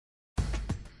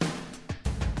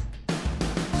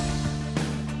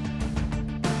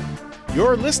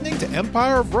You're listening to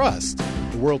Empire of Rust,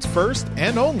 the world's first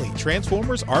and only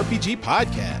Transformers RPG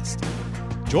podcast.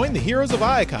 Join the heroes of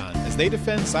Iacon as they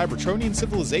defend Cybertronian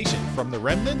civilization from the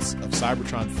remnants of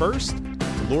Cybertron First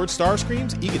to Lord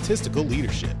Starscream's egotistical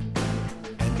leadership,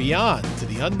 and beyond to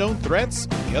the unknown threats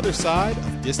on the other side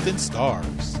of distant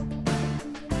stars.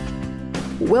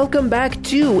 Welcome back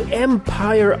to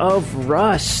Empire of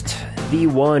Rust, the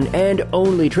one and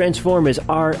only Transformers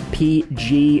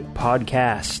RPG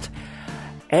podcast.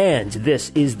 And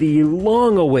this is the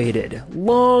long-awaited,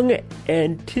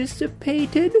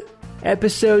 long-anticipated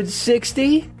episode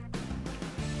 60.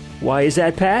 Why is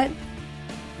that, Pat?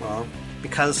 Well,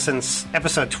 because since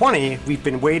episode 20, we've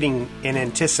been waiting in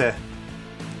anticipation.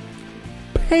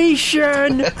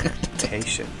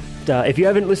 If you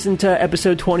haven't listened to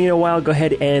episode 20 in a while, go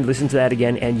ahead and listen to that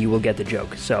again, and you will get the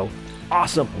joke. So,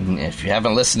 awesome. If you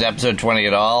haven't listened to episode 20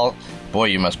 at all, boy,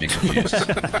 you must be confused.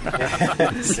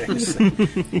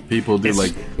 People do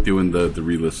like doing the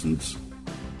re-listens.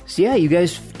 So yeah, you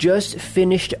guys just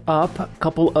finished up a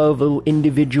couple of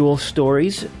individual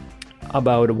stories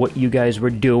about what you guys were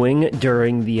doing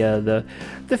during the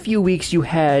few weeks you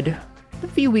had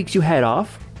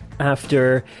off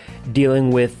after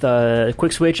dealing with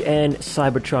Quick Switch and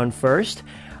Cybertron First.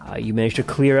 You managed to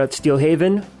clear out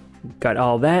Steelhaven, got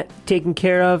all that taken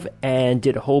care of, and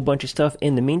did a whole bunch of stuff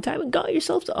in the meantime, and got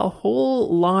yourselves a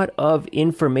whole lot of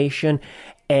information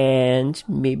and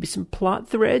maybe some plot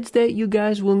threads that you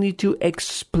guys will need to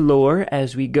explore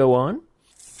as we go on.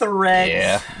 Threads.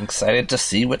 Yeah, I'm excited to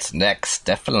see what's next,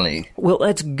 definitely. Well,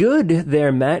 that's good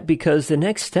there, Matt, because the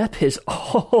next step is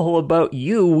all about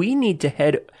you. We need to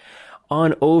head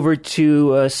on over to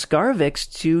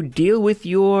Scarvix to deal with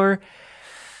your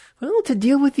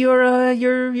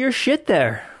shit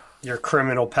there. Your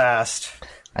criminal past.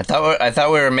 I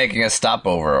thought we were making a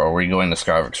stopover, or were we going to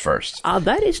Scarvix first?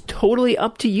 That is totally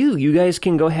up to you. You guys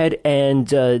can go ahead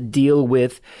and deal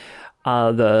with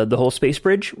the whole space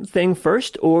bridge thing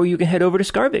first, or you can head over to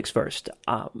Scarvix first.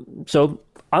 So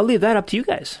I'll leave that up to you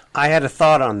guys. I had a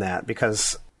thought on that,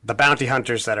 because the bounty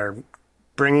hunters that are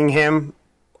bringing him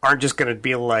aren't just going to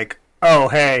be like, oh,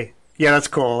 hey, yeah, that's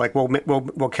cool. Like,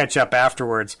 we'll catch up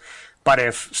afterwards. But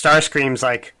if Starscream's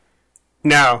like,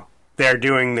 no, they're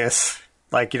doing this.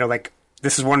 Like,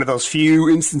 this is one of those few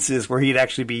instances where he'd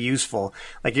actually be useful.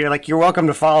 You're welcome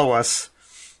to follow us,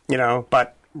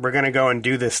 but we're going to go and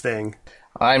do this thing.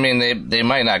 I mean, they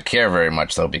might not care very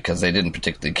much, though, because they didn't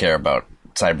particularly care about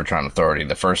Cybertron Authority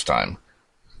the first time.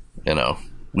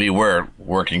 We were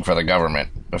working for the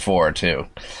government before, too.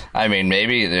 I mean,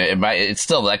 maybe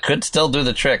that could still do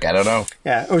the trick. I don't know.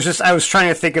 Yeah, I was trying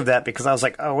to think of that because I was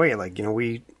like, oh, wait,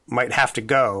 we might have to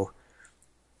go.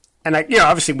 And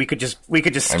obviously we could just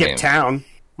skip town,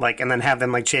 and then have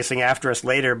them chasing after us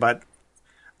later. But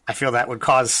I feel that would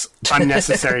cause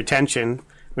unnecessary tension,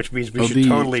 which means we should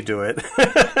totally do it.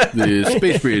 The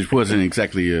space bridge wasn't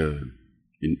exactly an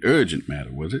urgent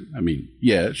matter, was it? I mean,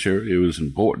 yeah, sure, it was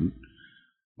important,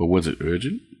 but was it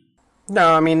urgent?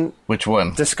 No, I mean, which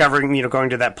one? Discovering,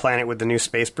 going to that planet with the new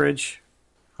space bridge.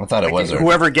 I thought it was urgent.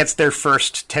 Whoever gets there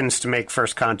first tends to make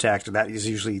first contact, and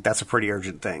that's a pretty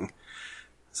urgent thing.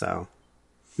 So,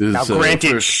 now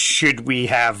granted, should we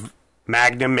have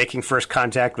Magnum making first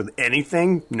contact with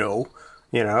anything? No.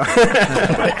 What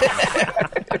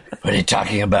are you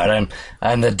talking about?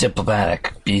 I'm the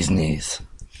diplomatic bee's knees.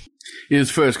 Is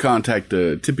first contact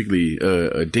typically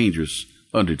a dangerous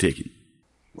undertaking?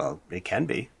 Well, it can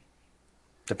be.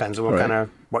 Depends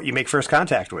on what you make first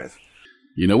contact with.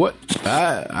 You know what?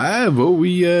 I vote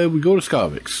we go to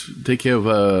Scarvix, take care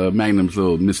of Magnum's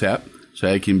little mishap, so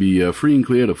I can be free and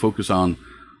clear to focus on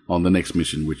the next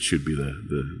mission, which should be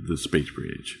the space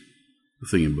bridge, the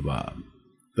thingamabob,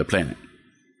 the planet,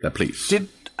 that place.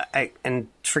 And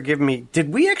forgive me,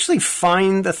 did we actually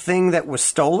find the thing that was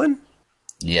stolen?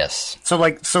 Yes. So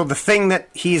the thing that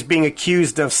he's being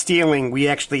accused of stealing, we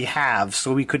actually have,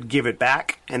 so we could give it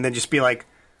back and then just be like,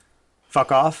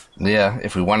 fuck off? Yeah,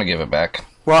 if we want to give it back.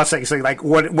 Well, it's like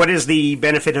what is the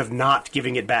benefit of not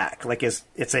giving it back?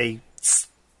 It's a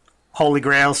holy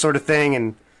grail sort of thing,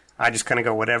 and I just kind of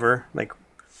go, whatever.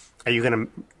 Are you going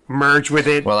to merge with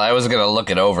it? Well, I was going to look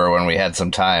it over when we had some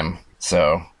time,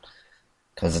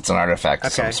 because it's an artifact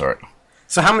of some sort.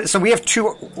 So how many? So we have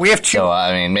two. So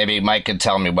I mean, maybe Mike could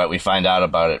tell me what we find out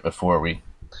about it before we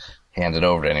hand it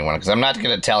over to anyone, because I'm not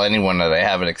going to tell anyone that I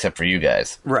have it except for you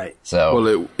guys. Right. So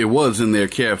well, it was in their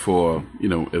care for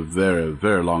a very,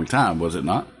 very long time, was it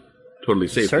not? Totally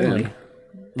safe. Certainly,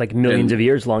 millions of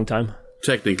years, long time.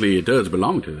 Technically, it does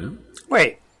belong to them.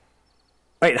 Wait.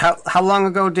 How long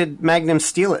ago did Magnum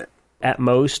steal it? At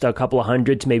most, a couple of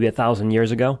hundred to maybe 1,000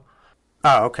 years ago.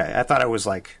 Oh, okay. I thought it was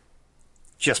like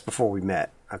just before we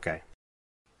met. Okay.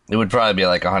 It would probably be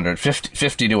like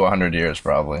 50 to 100 years,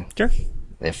 probably. Sure.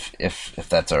 If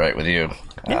that's all right with you.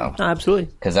 Yeah, absolutely.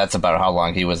 Because that's about how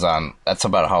long he was on. That's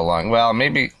about how long. Well,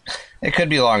 maybe it could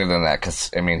be longer than that.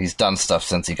 Because I mean, he's done stuff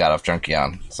since he got off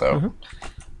Junkion. So,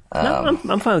 No,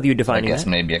 I'm fine with you I defining guess that.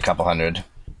 maybe a couple hundred.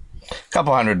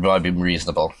 Couple hundred would be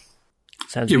reasonable.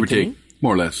 Sounds Give or good to take, me.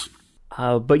 more or less.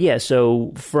 But yeah,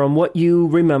 so from what you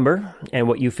remember and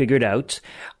what you figured out,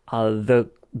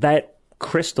 that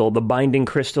crystal, the binding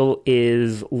crystal,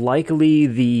 is likely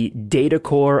the data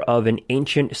core of an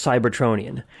ancient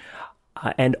Cybertronian.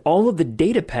 And all of the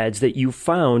data pads that you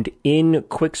found in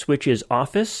QuickSwitch's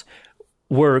office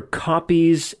were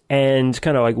copies and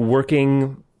kind of like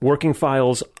working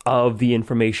files of the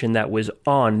information that was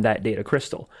on that data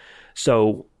crystal.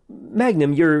 So,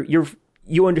 Magnum,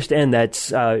 you understand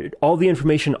that all the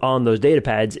information on those data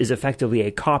pads is effectively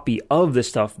a copy of the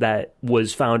stuff that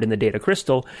was found in the data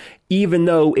crystal, even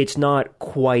though it's not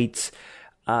quite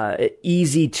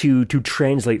easy to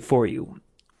translate for you.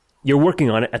 You're working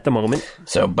on it at the moment.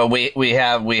 So, but we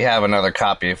have another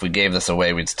copy. If we gave this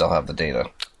away, we'd still have the data.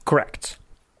 Correct.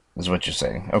 Is what you're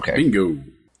saying? Okay. Bingo.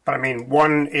 But I mean,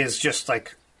 one is just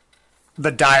like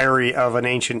the diary of an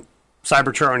ancient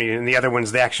Cybertronian, and the other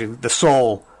one's the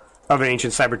soul of an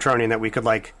ancient Cybertronian that we could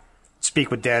like speak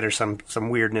with dead or some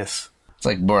weirdness. It's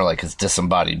like more like his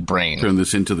disembodied brain. Turn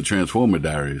this into the Transformer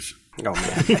Diaries. Oh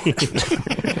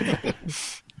man!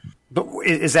 But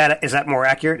is that more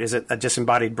accurate? Is it a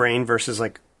disembodied brain versus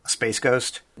like a space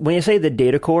ghost? When you say the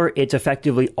data core, it's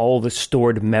effectively all the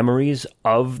stored memories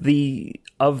of the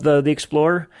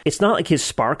Explorer. It's not like his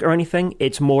spark or anything.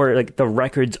 It's more like the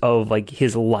records of like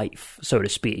his life, so to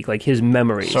speak, like his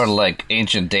memories. Sort of like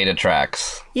ancient data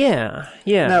tracks. Yeah.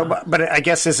 No, but I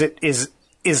guess is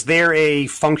there a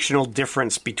functional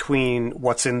difference between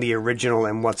what's in the original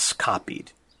and what's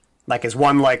copied? Like, is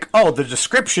one like, oh, the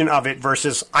description of it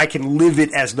versus I can live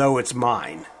it as though it's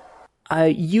mine?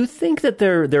 You think that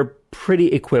they're pretty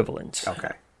equivalent.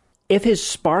 Okay. If his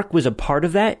spark was a part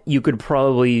of that, you could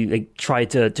probably like try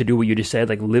to do what you just said,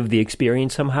 like live the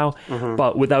experience somehow. Mm-hmm.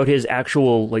 But without his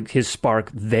actual like his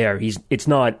spark there, it's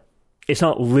not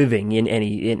living in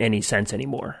any sense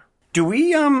anymore. Do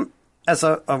we as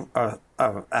a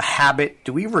habit,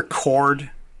 do we record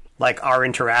like our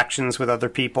interactions with other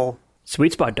people?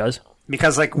 Sweet Spot does.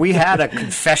 Because like we had a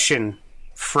confession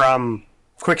from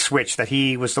QuickSwitch that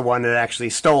he was the one that actually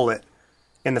stole it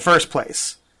in the first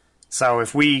place. So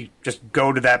if we just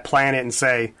go to that planet and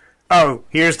say, oh,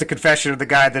 here's the confession of the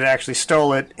guy that actually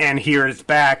stole it, and here it's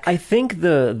back. I think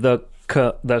the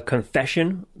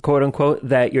confession, quote unquote,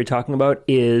 that you're talking about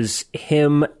is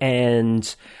him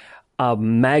and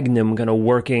Magnum gonna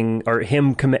working, or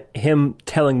him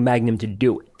telling Magnum to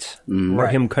do it, or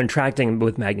him contracting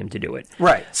with Magnum to do it.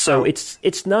 Right. So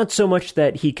it's not so much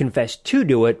that he confessed to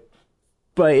do it,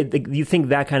 but you think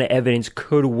that kind of evidence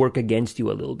could work against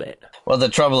you a little bit. Well, the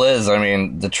trouble is, I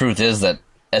mean, the truth is that,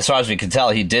 as far as we can tell,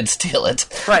 he did steal it.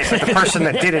 Right, but the person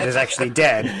that did it is actually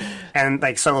dead. And,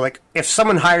 like, so, like, if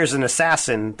someone hires an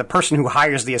assassin, the person who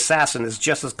hires the assassin is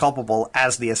just as culpable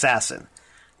as the assassin.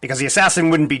 Because the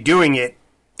assassin wouldn't be doing it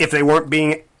if they weren't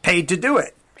being paid to do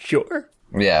it. Sure.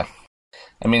 Yeah.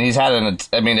 I mean,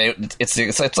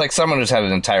 it's like someone who's had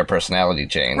an entire personality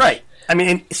change. Right. I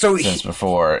mean, so since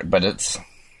before, but it's...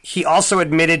 He also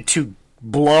admitted to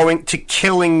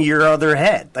killing your other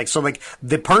head. Like, so, like,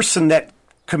 the person that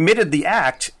committed the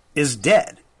act is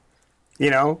dead.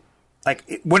 You know?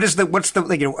 Like, what is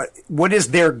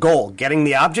their goal? Getting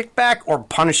the object back or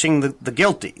punishing the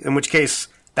guilty? In which case,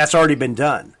 that's already been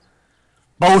done.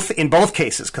 In both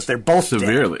cases, because they're both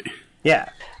severely. Dead. Yeah.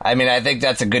 I mean, I think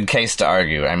that's a good case to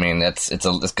argue. I mean, it's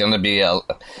going to be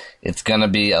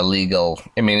a legal.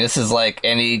 I mean, this is like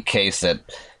any case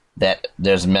that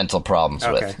there's mental problems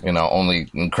with. You know, only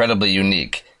incredibly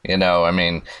unique. You know, I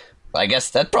mean, I guess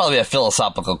that's probably a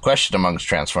philosophical question amongst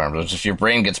Transformers. If your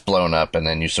brain gets blown up and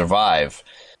then you survive.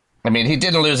 I mean, he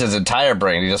didn't lose his entire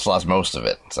brain; he just lost most of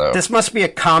it. So this must be a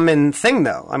common thing,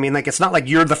 though. I mean, like, it's not like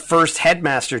you're the first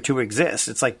headmaster to exist.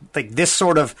 It's like this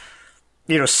sort of,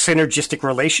 you know, synergistic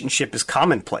relationship is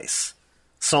commonplace.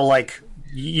 So, like,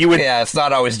 you would... Yeah, it's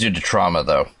not always due to trauma,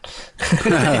 though.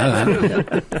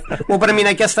 Well, but I mean,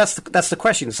 I guess that's the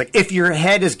question. It's like, if your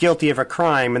head is guilty of a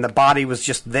crime and the body was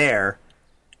just there,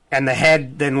 and the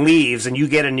head then leaves and you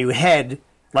get a new head,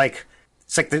 like,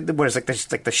 it's like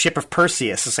the ship of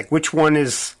Perseus. It's like, which one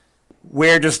is...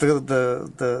 Where does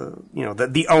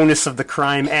the onus of the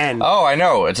crime end? Oh, I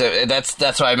know. That's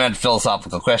what I meant,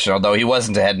 philosophical question. Although he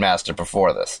wasn't a headmaster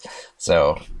before this,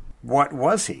 so what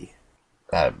was he?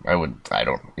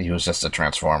 He was just a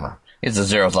transformer. He's a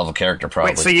zeroth level character,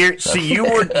 probably. Wait, so you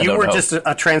were just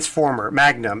a transformer,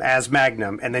 Magnum,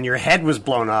 and then your head was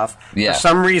blown off. Yeah. For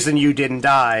some reason, you didn't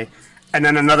die, and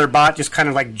then another bot just kind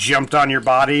of like jumped on your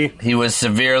body. He was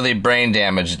severely brain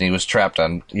damaged, and he was trapped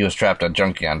on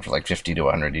Junkion for like 50 to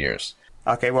 100 years.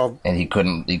 Okay, well, and he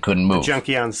couldn't move.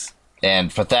 Junkions.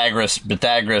 And Pythagoras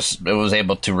was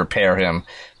able to repair him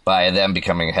by them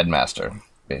becoming a headmaster.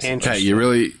 Basically.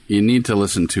 Yeah, you need to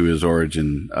listen to his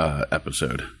origin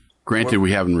episode. Granted,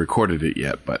 we haven't recorded it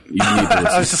yet, but you need to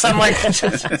listen.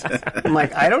 I'm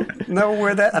like, I don't know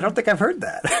where that. I don't think I've heard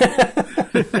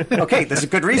that. Okay, there's a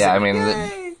good reason. Yeah, I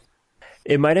mean,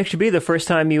 it might actually be the first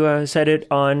time you said it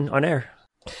on air.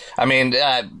 I mean,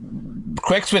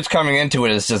 Quick Switch coming into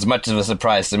it is as much of a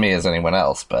surprise to me as anyone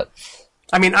else. But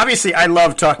I mean, obviously, I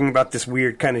love talking about this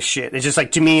weird kind of shit. It's just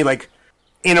like, to me, like,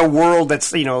 in a world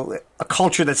that's, a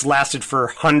culture that's lasted for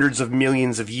hundreds of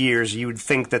millions of years, you would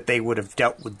think that they would have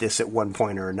dealt with this at one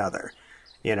point or another,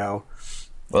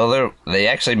 Well, they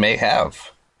actually may have.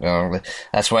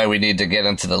 That's why we need to get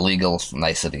into the legal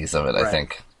niceties of it, right. I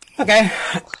think. Okay.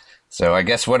 So I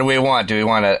guess, what do we want? Do we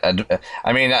want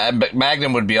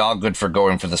Magnum would be all good for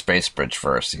going for the space bridge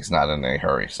first. He's not in any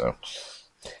hurry, so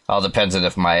all depends on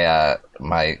if my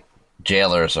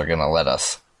jailers are going to let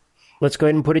us. Let's go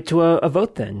ahead and put it to a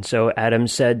vote then. So Adam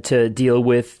said to deal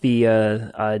with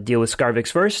Scarvix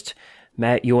first.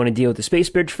 Matt, you want to deal with the space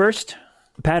bridge first?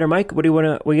 Pat or Mike, what do you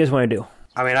guys want to do?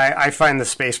 I mean, I find the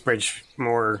space bridge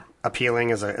more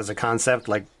appealing as a concept,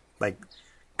 like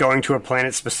going to a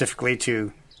planet specifically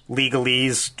to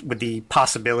legalese with the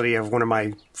possibility of one of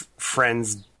my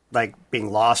friends like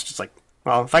being lost. It's like,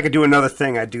 well, if I could do another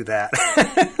thing, I'd do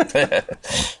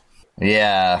that.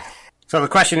 Yeah. So the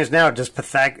question is now,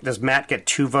 does Matt get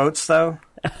 2 votes, though?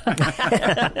 We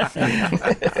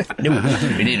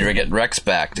need to get Rex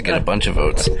back to get a bunch of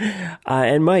votes.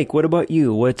 And Mike, what about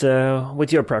you? What's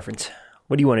your preference?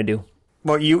 What do you want to do?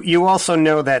 Well, you also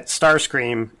know that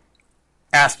Starscream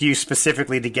asked you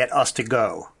specifically to get us to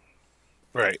go.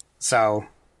 Right. So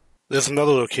there's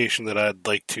another location that I'd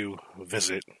like to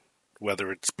visit, whether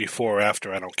it's before or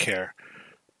after, I don't care.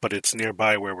 But it's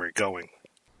nearby where we're going.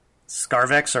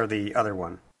 Scarvex or the other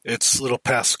one? It's a little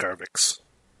past Scarvex.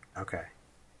 Okay.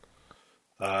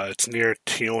 It's near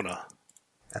Tiona.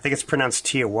 I think it's pronounced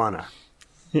Tijuana.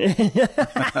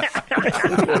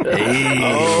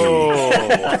 Oh.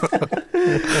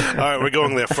 All right, we're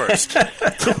going there first.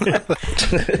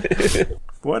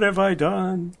 What have I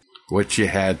done? What you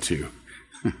had to.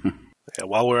 Yeah,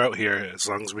 while we're out here, as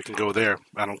long as we can go there,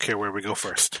 I don't care where we go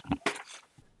first.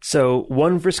 So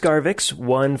 1 for Scarvix,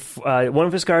 1 for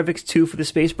Scarvix, 2 for the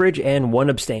space bridge, and 1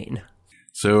 abstain.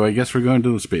 So I guess we're going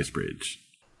to the space bridge.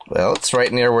 Well, it's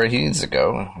right near where he needs to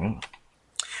go.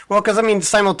 Well, because, I mean,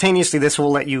 simultaneously, this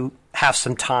will let you have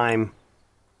some time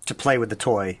to play with the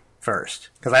toy first.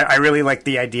 Because I really like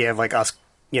the idea of, like, us,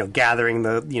 gathering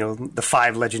the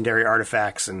 5 legendary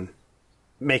artifacts and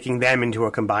making them into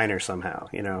a combiner somehow,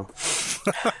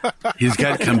 He's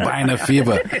got combiner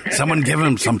fever. Someone give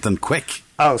him something quick.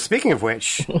 Oh, speaking of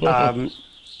which,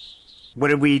 what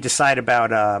did we decide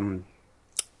about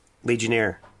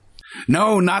Legionnaire?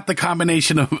 No, not the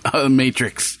combination of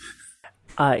Matrix.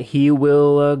 He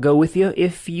will go with you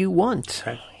if you want.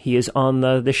 Okay. He is on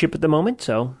the ship at the moment,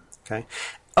 so... Okay.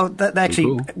 Oh, that actually,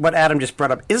 cool. What Adam just brought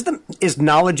up, is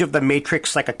knowledge of the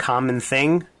Matrix like a common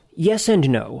thing? Yes and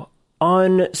no.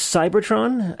 On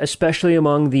Cybertron, especially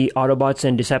among the Autobots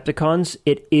and Decepticons,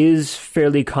 it is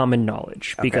fairly common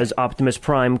knowledge because Optimus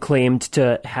Prime claimed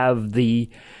to be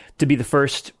the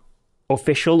first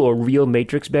official or real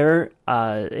Matrix bearer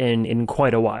in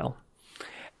quite a while.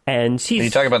 And Are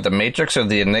you talking about the Matrix or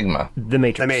the Enigma? The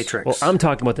Matrix. The Matrix. Well, I'm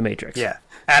talking about the Matrix. Yeah.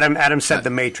 Adam said the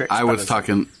Matrix. I was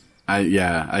talking.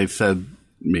 I said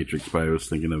Matrix, but I was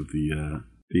thinking of the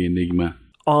Enigma.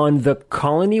 On the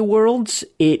colony worlds,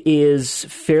 it is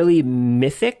fairly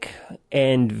mythic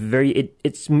and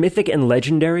it's mythic and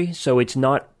legendary, so it's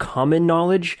not common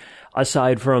knowledge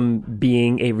aside from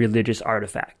being a religious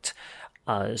artifact.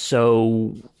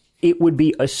 So it would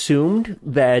be assumed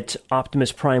that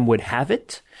Optimus Prime would have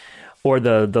it, or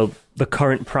the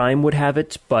current Prime would have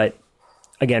it, but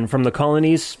again, from the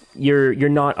colonies, you're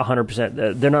not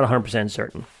 100%. They're not 100%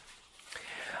 certain.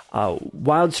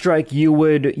 Wild Strike, you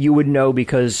would know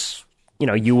because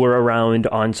you were around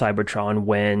on Cybertron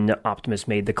when Optimus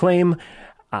made the claim,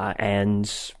 and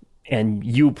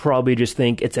you probably just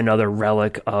think it's another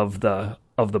relic of the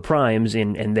Primes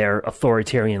in their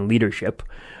authoritarian leadership.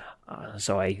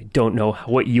 So I don't know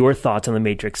what your thoughts on the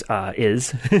Matrix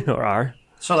is or are.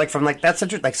 So, like, from, like, that's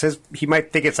interesting. Like, says he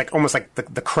might think it's, like, almost like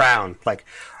the crown. Like,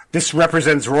 this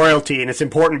represents royalty, and it's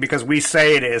important because we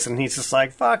say it is. And he's just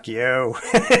like, fuck you.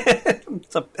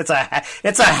 it's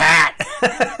a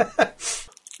hat.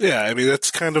 Yeah, I mean,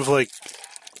 that's kind of like,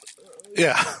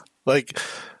 yeah, like,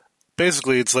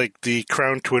 basically it's like the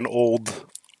crown to an old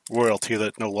royalty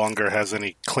that no longer has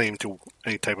any claim to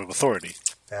any type of authority.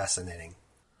 Fascinating.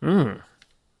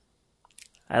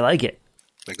 I like it.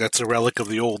 Like, that's a relic of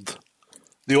the old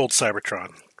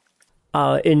Cybertron.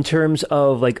 In terms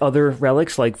of like other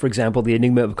relics, like for example the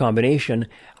Enigma of Combination,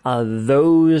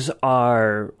 those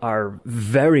are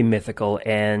very mythical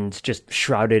and just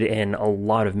shrouded in a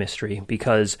lot of mystery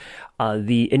because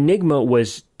the Enigma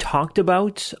was talked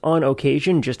about on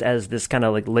occasion just as this kind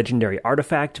of like legendary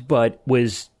artifact, but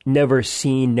was never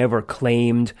seen, never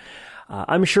claimed.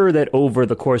 I'm sure that over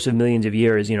the course of millions of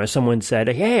years, someone said,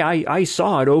 "Hey, I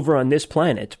saw it over on this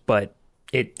planet," but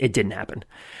it didn't happen.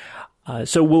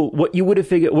 So what you would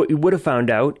have found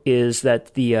out is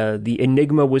that the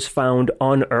Enigma was found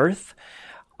on Earth,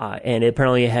 and it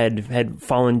apparently had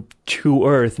fallen to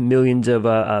Earth millions of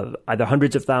either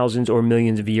hundreds of thousands or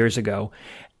millions of years ago,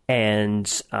 and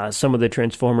some of the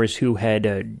Transformers who had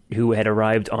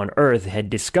arrived on Earth had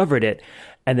discovered it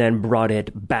and then brought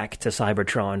it back to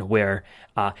Cybertron, where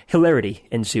hilarity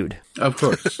ensued. Of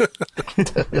course.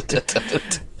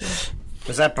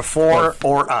 Was that before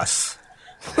or us?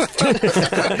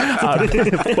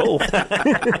 Both.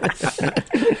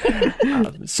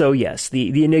 So yes,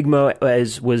 the Enigma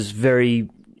was very.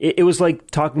 It was like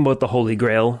talking about the Holy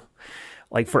Grail.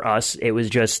 Like for us, it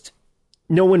was just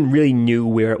no one really knew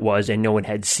where it was, and no one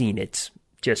had seen it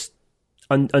just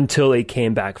until it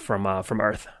came back from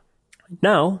Earth.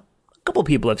 Now, a couple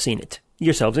people have seen it,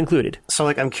 yourselves included. So,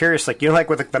 like, I'm curious, like, like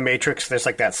with like, the Matrix, there's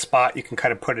like that spot you can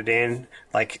kind of put it in,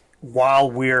 like while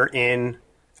we're in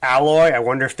Alloy. I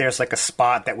wonder if there's like a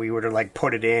spot that we were to like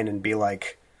put it in and be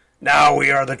like, now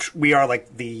we are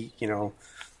like the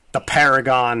the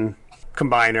Paragon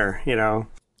combiner.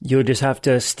 You'll just have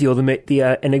to steal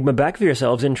the Enigma back for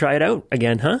yourselves and try it out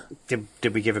again, huh?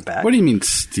 Did we give it back? What do you mean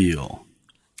steal?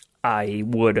 I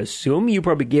would assume you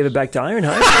probably gave it back to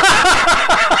Ironhide.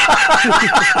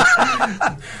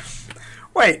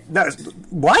 Wait, no,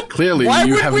 what? Clearly, Why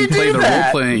you would haven't we do played a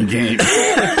that? role-playing game.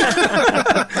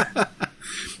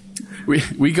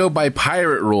 We go by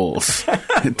pirate rules.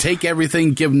 Take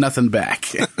everything, give nothing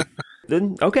back.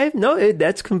 Then okay, no,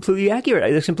 that's completely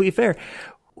accurate. That's completely fair.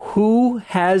 Who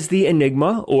has the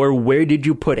Enigma, or where did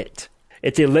you put it?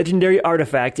 It's a legendary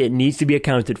artifact. It needs to be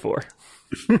accounted for.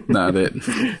 Not it.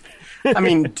 I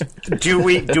mean, do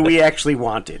we actually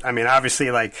want it? I mean, obviously,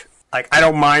 like I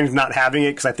don't mind not having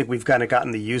it because I think we've kind of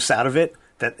gotten the use out of it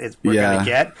that we're going to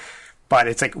get. But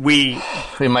it's like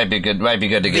it might be good. Might be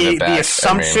good to give it back. The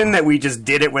assumption that we just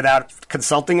did it without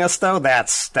consulting us, though,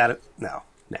 no.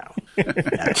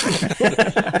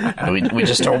 we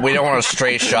just don't want a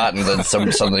stray shot and then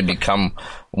suddenly become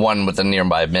one with a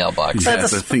nearby mailbox. Yeah,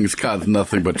 the thing's caused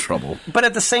nothing but trouble. But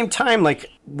at the same time, like,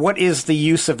 what is the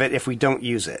use of it if we don't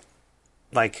use it?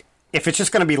 Like, if it's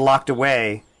just going to be locked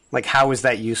away, like, how is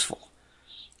that useful?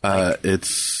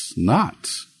 It's not.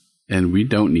 And we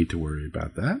don't need to worry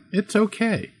about that. It's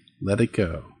okay. Let it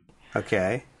go.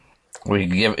 Okay.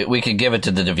 We could give it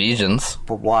to the Divisions.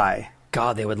 But why?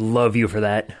 God, they would love you for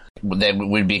that.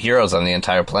 We'd be heroes on the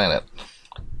entire planet.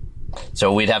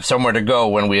 So we'd have somewhere to go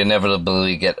when we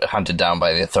inevitably get hunted down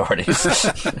by the authorities.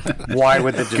 Why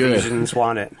would the Divisions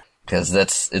want it? Because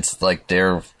it's like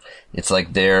their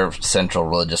central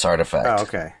religious artifact. Oh,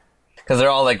 okay. Because they're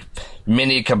all like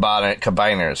mini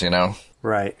combiners,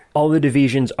 Right. All the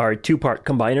Divisions are two-part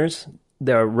combiners.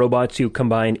 They're robots who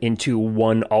combine into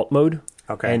one alt mode.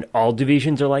 Okay. And all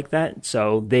Divisions are like that,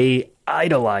 so they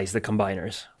idolize the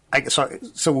combiners.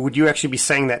 So would you actually be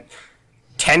saying that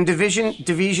 10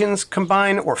 divisions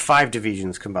combine or 5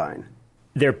 divisions combine?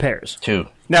 They're pairs. 2.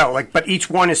 No, but each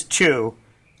one is 2.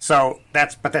 So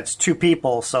that's 2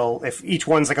 people. So if each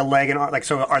one's like a leg and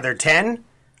so are there 10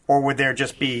 or would there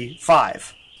just be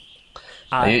 5?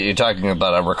 You're talking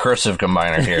about a recursive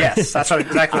combiner here. Yes, that's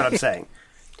exactly what I'm saying.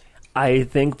 I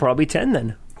think probably 10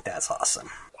 then. That's awesome.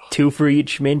 2 for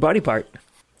each main body part.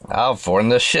 I'll form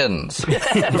the shins.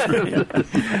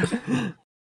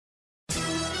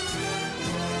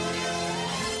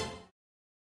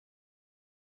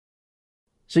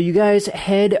 So you guys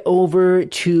head over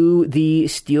to the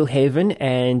Steel Haven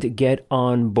and get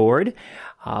on board.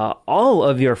 All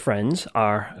of your friends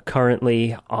are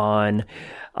currently on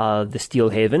the Steel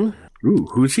Haven. Ooh,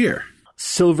 who's here?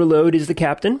 Silverlode is the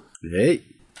captain. Hey.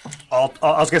 I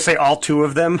was going to say all two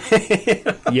of them.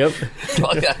 Yep.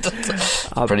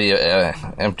 Pretty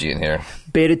empty in here.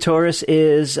 Beta Taurus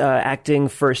is acting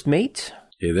first mate.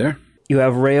 Hey there. You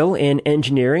have Rail in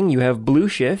engineering. You have Blue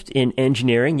Shift in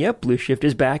engineering. Yep, Blue Shift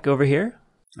is back over here.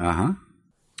 Uh-huh.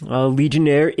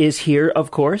 Legionnaire is here, of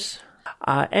course.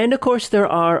 And, of course, there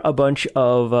are a bunch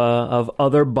of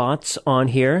other bots on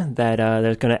here that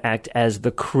are going to act as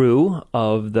the crew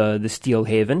of the Steel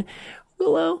Haven.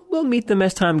 We'll meet them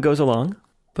as time goes along.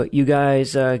 But you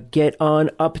guys get on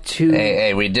up to...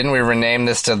 Hey, didn't we rename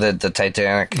this to the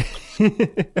Titanic?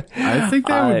 I think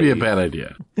that would be a bad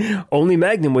idea. Only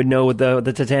Magnum would know what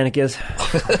the Titanic is.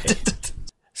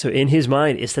 So in his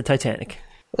mind, it's the Titanic.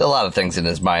 A lot of things in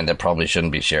his mind that probably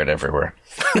shouldn't be shared everywhere.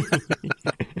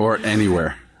 Or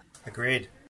anywhere. Agreed.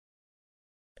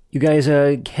 You guys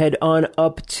head on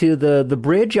up to the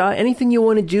bridge. Anything you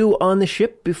want to do on the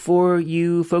ship before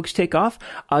you folks take off?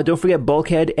 Don't forget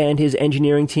Bulkhead and his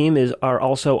engineering team are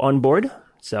also on board.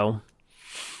 So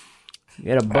you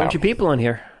got a bunch of people on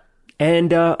here.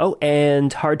 And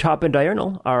and Hardtop and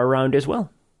Diurnal are around as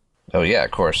well. Oh, yeah,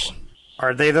 of course.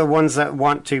 Are they the ones that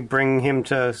want to bring him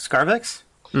to Scarvex?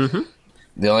 Mm-hmm.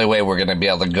 The only way we're going to be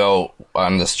able to go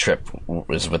on this trip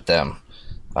is with them.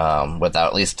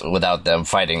 Without them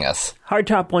fighting us.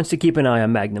 Hardtop wants to keep an eye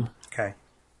on Magnum. Okay.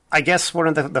 I guess one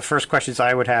of the first questions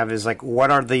I would have is, like,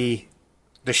 what are the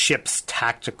ship's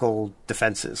tactical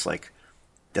defenses? Like,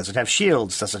 does it have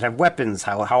shields? Does it have weapons?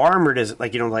 How armored is it?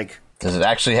 Like, Does it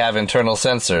actually have internal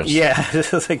sensors? Yeah.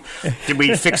 It's like, did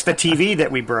we fix the TV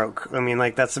that we broke? I mean,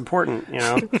 like, that's important,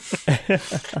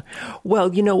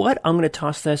 Well, you know what? I'm going to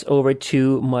toss this over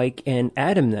to Mike and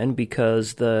Adam then,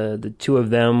 because the two of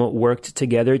them worked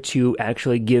together to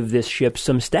actually give this ship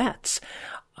some stats.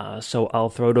 So I'll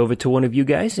throw it over to one of you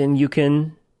guys, and you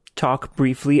can talk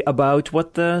briefly about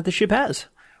what the ship has.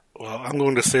 Well, I'm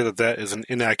going to say that is an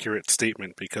inaccurate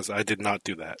statement because I did not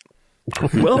do that.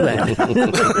 Well then.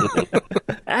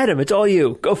 Adam, it's all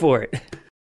you. Go for it.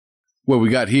 What we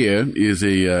got here is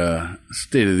a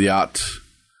state-of-the-art,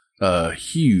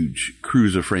 huge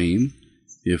cruiser frame.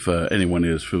 If anyone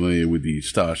is familiar with the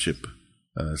Starship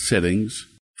settings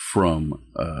from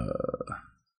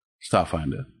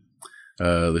Starfinder.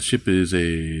 The ship is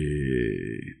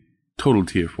a total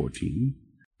tier 14.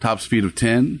 Top speed of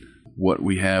 10. What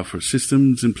we have for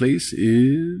systems in place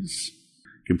is...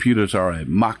 computers are a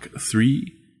Mach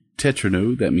 3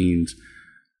 tetranode. That means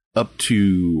up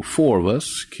to 4 of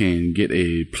us can get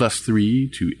a +3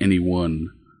 to any one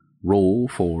roll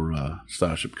for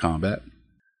Starship combat.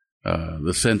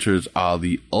 The sensors are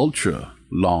the ultra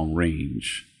long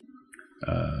range.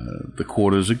 The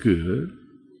quarters are good.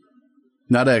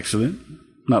 Not excellent.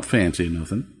 Not fancy or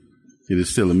nothing. It is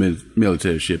still a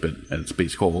military ship at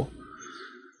Space Corps.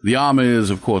 The armor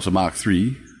is, of course, a Mach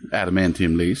 3,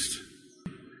 adamantium laced.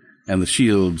 And the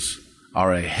shields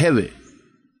are a heavy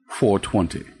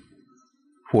 420.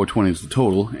 420 is the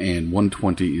total, and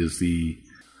 120 is the...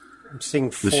 I'm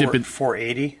seeing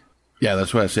 480. Yeah,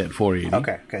 that's what I said, 480.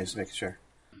 Okay, just making sure.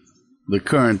 The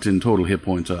current and total hit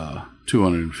points are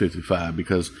 255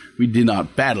 because we did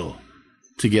not battle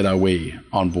to get our way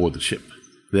on board the ship.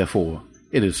 Therefore,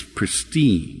 it is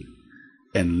pristine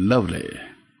and lovely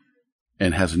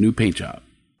and has a new paint job.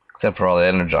 Except for all the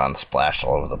energon splashed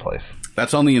all over the place.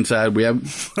 That's on the inside. We have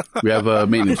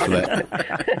maintenance for that.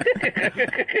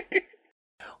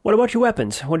 What about your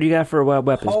weapons? What do you got for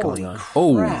weapons going on?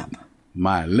 Crap. Oh,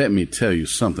 my. Let me tell you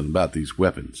something about these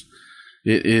weapons.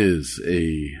 It is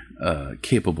a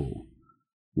capable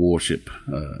warship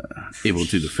able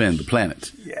to defend the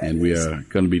planet. Yeah, and we are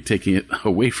going to be taking it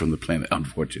away from the planet,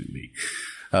 unfortunately.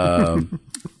 Let's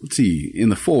see. In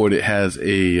the forward, it has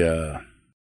a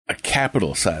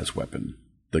capital-sized weapon.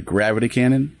 The gravity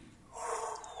cannon.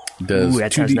 Ooh,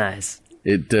 that sounds nice.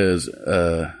 It does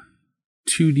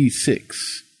 2d6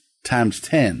 times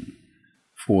 10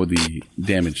 for the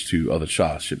damage to other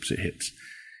starships it hits.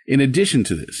 In addition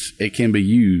to this, it can be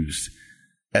used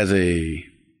as a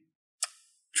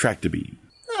tractor beam.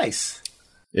 Nice.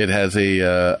 It has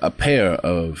a pair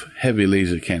of heavy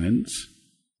laser cannons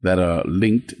that are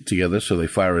linked together so they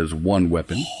fire as one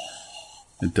weapon.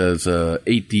 It does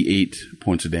 8d8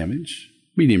 points of damage.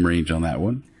 Medium range on that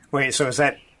one. Wait, so is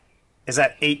that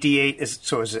 8d8?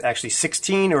 So is it actually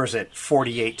 16 or is it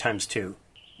 48 times 2?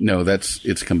 No,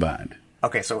 it's combined.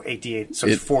 Okay, so 8d8. So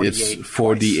it's 48. It's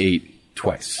 4d8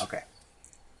 twice. Okay.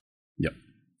 Yep.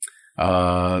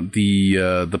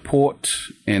 The port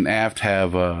and aft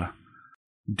have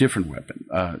different weapon.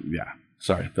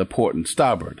 The port and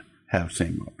starboard have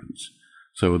same weapons.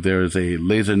 So there is a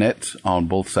laser net on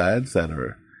both sides that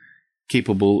are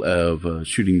capable of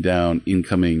shooting down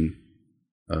incoming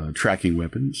tracking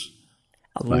weapons.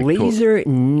 A laser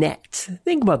net.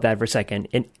 Think about that for a second.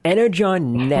 An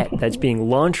energon net that's being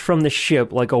launched from the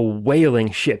ship like a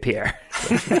whaling ship here.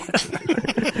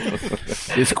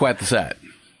 It's quite the sight.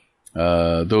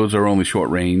 Those are only short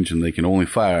range, and they can only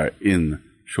fire in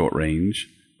short range,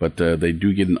 but they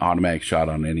do get an automatic shot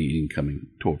on any incoming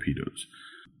torpedoes.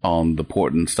 On the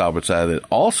port and starboard side, it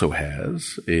also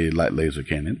has a light laser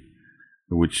cannon,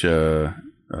 which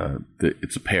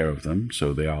it's a pair of them,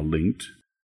 so they are linked.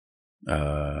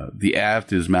 The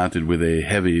aft is mounted with a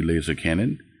heavy laser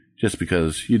cannon, just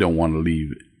because you don't want to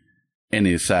leave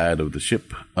any side of the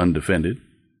ship undefended.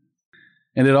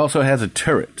 And it also has a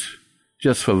turret,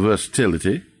 just for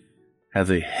versatility, has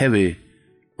a heavy,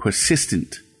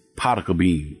 persistent particle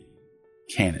beam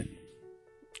cannon,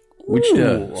 which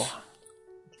does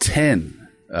 10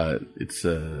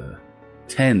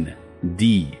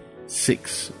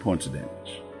 D6 points of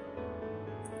damage.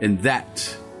 And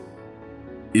that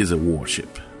is a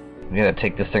warship. We gotta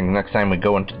take this thing next time we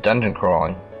go into dungeon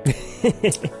crawling.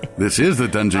 This is the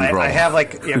dungeon crawl. I have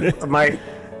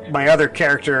my other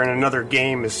character in another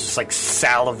game is just like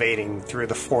salivating through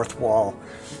the fourth wall.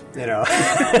 You know.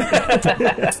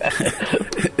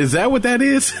 Is that what that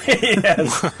is?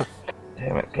 Yes.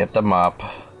 Damn it, get the mop.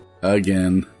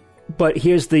 Again. But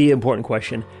here's the important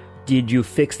question. Did you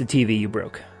fix the TV you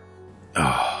broke?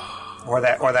 Or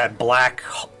that black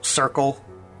circle,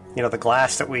 you know, the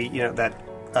glass that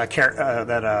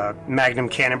that Magnum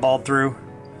cannonballed through.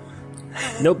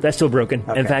 Nope, that's still broken.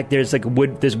 Okay. In fact, there's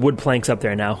wood planks up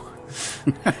there now.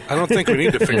 I don't think we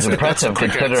need to fix It's it. impressive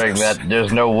considering that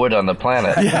there's no wood on the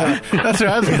planet. Yeah, that's what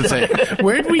I was going to say.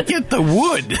 Where'd we get the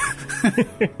wood?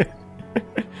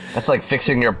 That's like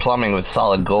fixing your plumbing with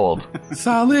solid gold.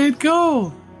 Solid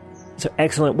gold. So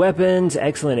excellent weapons,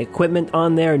 excellent equipment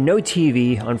on there. No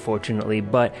TV, unfortunately,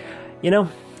 but, you know,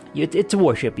 it's a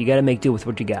warship. You got to make do with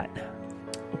what you got.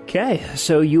 Okay,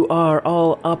 so you are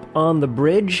all up on the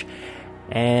bridge,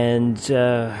 and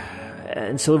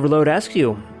Silverlode asks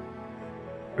you,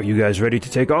 "Are you guys ready to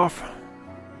take off?"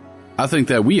 I think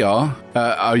that we are.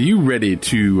 Are you ready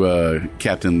to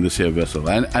captain this here vessel?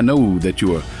 I know that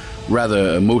you are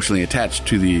rather emotionally attached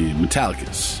to the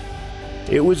Metallicus.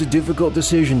 It was a difficult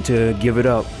decision to give it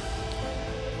up,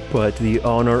 but the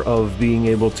honor of being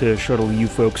able to shuttle you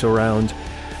folks around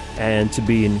and to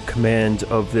be in command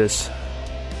of this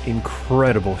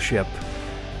incredible ship,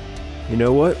 you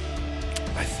know what?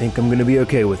 I think I'm going to be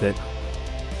okay with it.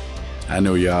 I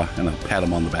know you are, and I'll pat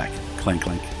him on the back. Clank,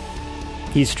 clank.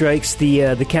 He strikes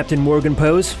the Captain Morgan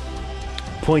pose,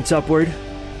 points upward.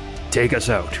 Take us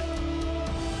out.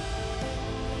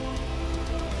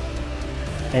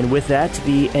 And with that,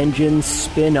 the engines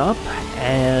spin up,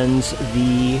 and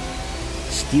the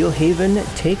Steelhaven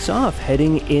takes off,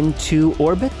 heading into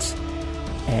orbit,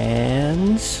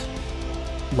 and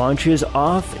launches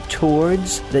off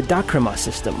towards the Dakrima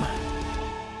system.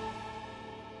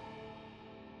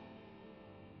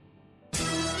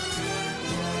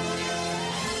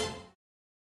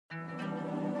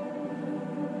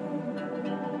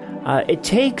 It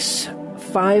takes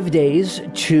 5 days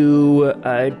to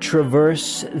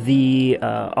traverse the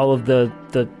all of the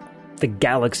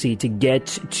galaxy to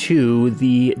get to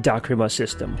the Dakrima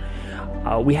system.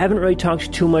 We haven't really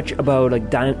talked too much about like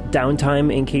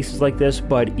downtime in cases like this,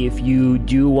 but if you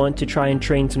do want to try and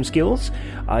train some skills,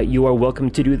 you are welcome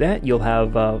to do that. You'll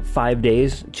have 5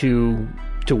 days to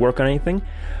work on anything.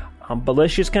 But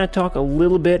let's just kind of talk a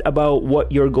little bit about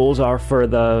what your goals are for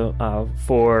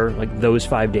those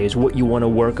 5 days. What you want to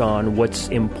work on, what's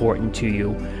important to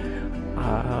you.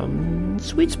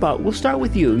 Sweet Spot. We'll start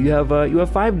with you. You have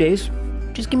 5 days.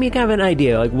 Just give me kind of an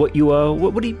idea, like what are you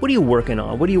working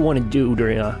on? What do you want to do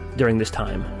during this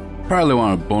time? Probably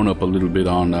want to bone up a little bit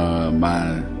on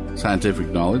my scientific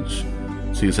knowledge,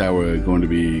 since I were going to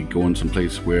be going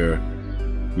someplace where,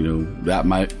 you know, that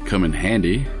might come in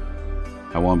handy.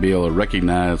 I want to be able to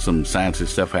recognize some sciencey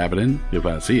stuff happening if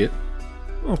I see it.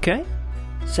 Okay,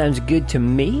 sounds good to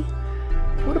me.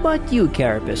 What about you,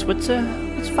 Carapace? What's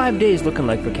 5 days looking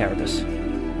like for Carapace?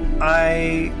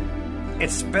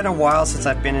 It's been a while since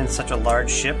I've been in such a large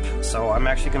ship, so I'm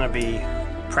actually going to be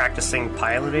practicing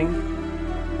piloting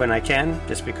when I can,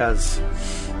 just because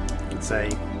it's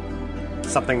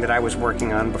something that I was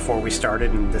working on before we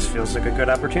started, and this feels like a good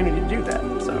opportunity to do that.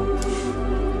 So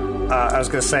I was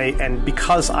going to say, and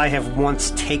because I have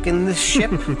once taken this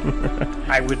ship,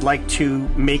 I would like to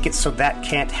make it so that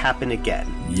can't happen again.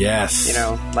 Yes. You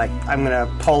know, like I'm going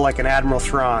to pull like an Admiral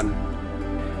Thrawn.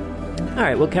 All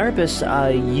right, well, Carapace,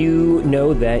 you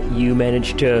know that you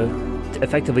managed to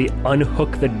effectively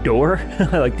unhook the door,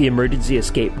 like the emergency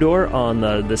escape door on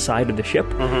the side of the ship.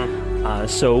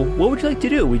 So what would you like to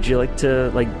do? Would you like to,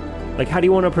 like how do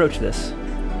you want to approach this?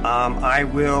 I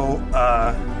will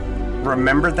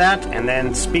remember that and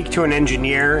then speak to an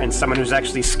engineer and someone who's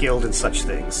actually skilled in such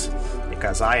things,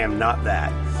 because I am not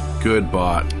that. Good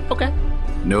bot. Okay.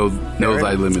 Know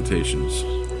thy limitations.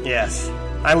 Yes.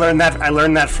 I learned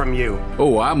that from you.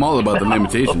 Oh, I'm all about the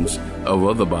limitations of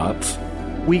other bots.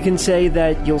 We can say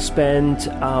that you'll spend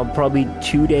probably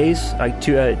 2 days, like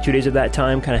 2 days of that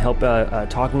time, kind of help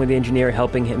talking with the engineer,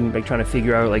 helping him, like trying to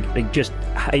figure out, like just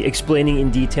explaining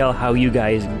in detail how you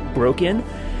guys broke in,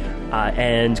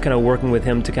 and kind of working with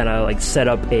him to kind of like set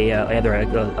up either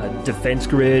a defense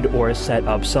grid or set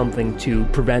up something to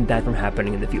prevent that from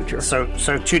happening in the future. So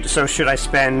should I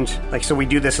spend so we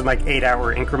do this in like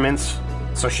 8-hour increments?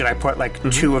 So should I put like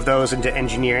 2 of those into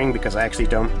engineering, because I actually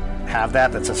don't have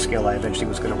that? That's a skill I eventually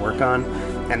was going to work on,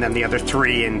 and then the other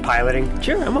 3 in piloting.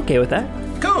 Sure, I'm okay with that.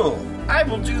 Cool, I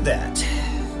will do that.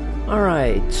 All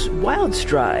right, Wild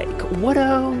Strike. What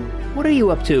are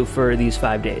you up to for these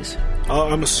 5 days?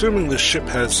 I'm assuming the ship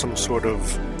has some sort of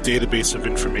database of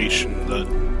information that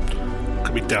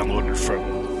could be downloaded from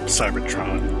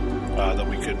Cybertron that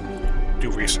we could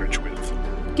do research with.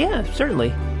 Yeah,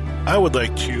 certainly. I would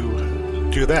like to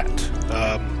do that.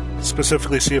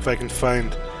 Specifically, see if I can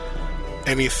find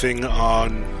anything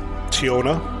on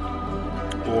Tiona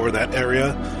or that area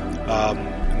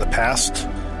in the past.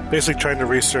 Basically, trying to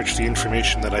research the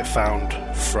information that I found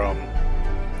from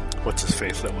what's his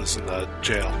face that was in the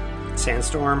jail.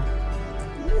 Sandstorm.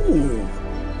 Ooh,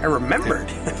 I remembered.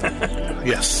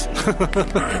 Yes.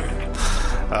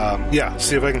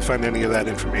 See if I can find any of that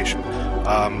information.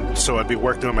 So I'd be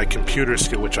working on my computer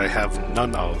skill, which I have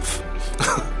none of.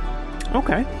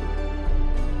 Okay.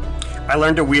 I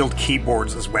learned to wield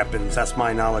keyboards as weapons. That's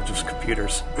my knowledge of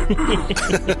computers.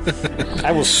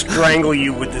 I will strangle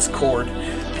you with this cord.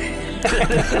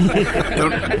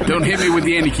 Don't hit me with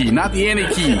the Anti key. Not the Anti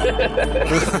key.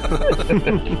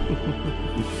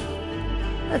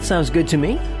 That sounds good to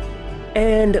me.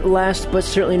 And last but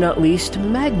certainly not least,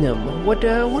 Magnum. What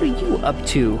are you up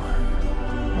to?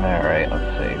 All right,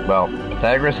 let's see. Well,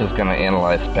 Pythagoras is going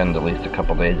to spend at least a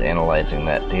couple days analyzing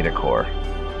that data core,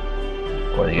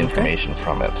 or the information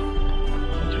from it,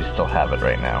 since we still have it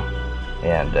right now,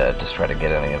 and just try to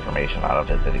get any information out of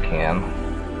it that he can.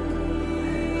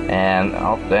 And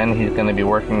then he's going to be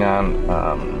working on,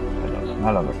 it's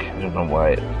not on the, I don't know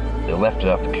why they left it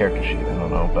off the character sheet, I don't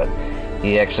know, but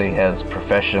he actually has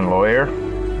profession lawyer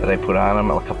that I put on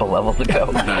him a couple levels ago.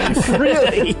 Nice.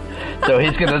 Really? So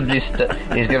he's going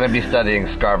to be studying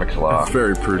Scarvix law. That's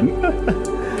very prudent.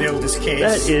 Build his case.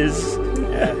 That is...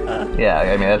 Yeah,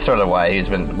 I mean that's sort of why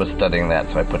was studying that.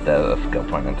 So I put that as a skill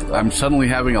point into that. I'm suddenly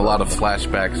having a lot of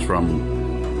flashbacks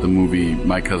from the movie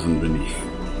My Cousin Vinny.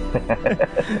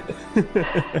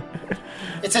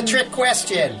 It's a trick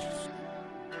question.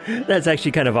 That's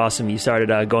actually kind of awesome. You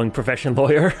started going profession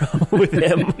lawyer with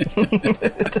him.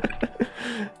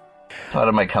 Thought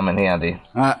it might come in handy.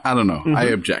 I don't know. I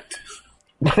object.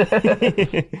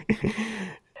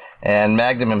 And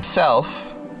Magnum himself,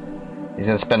 he's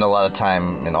going to spend a lot of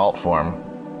time in alt form,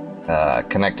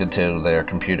 connected to their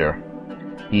computer.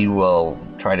 He will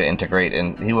try to integrate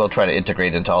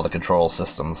into all the control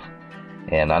systems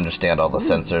and understand all the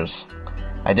sensors.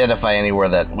 Identify anywhere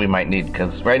that we might need,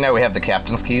 because right now we have the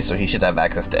captain's key, so he should have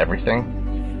access to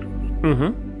everything.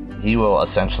 Mm-hmm. He will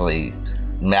essentially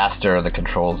master the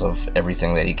controls of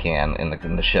everything that he can in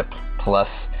the ship, plus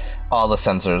all the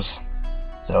sensors.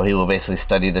 So he will basically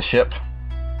study the ship,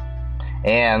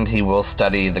 and he will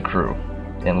study the crew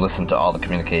and listen to all the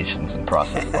communications and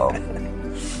process it all.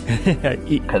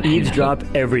 Eavesdrop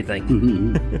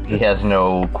everything. He has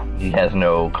no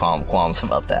qualms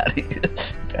about that. You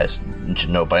guys should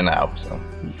know by now. So.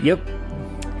 Yep.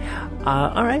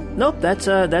 All right. Nope.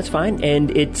 That's fine.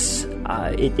 And it's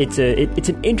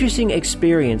an interesting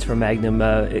experience for Magnum,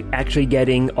 actually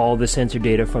getting all the sensor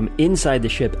data from inside the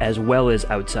ship as well as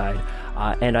outside.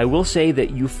 And I will say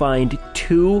that you find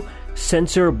 2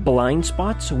 sensor blind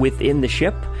spots within the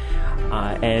ship.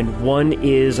 And one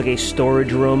is like a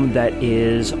storage room that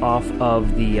is off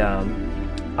of the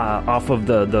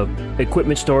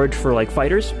equipment storage for like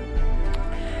fighters.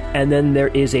 And then there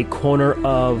is a corner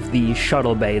of the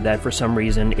shuttle bay that for some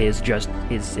reason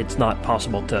it's not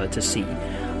possible to see.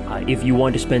 If you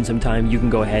want to spend some time, you can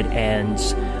go ahead and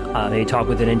maybe talk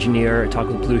with an engineer, talk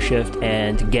with Blue Shift,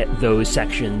 and get those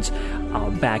sections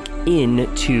back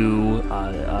into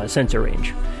sensor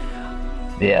range.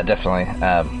 Yeah, definitely.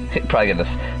 Probably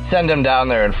gonna send him down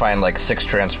there and find like 6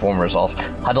 Transformers all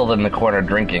huddled in the corner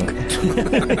drinking.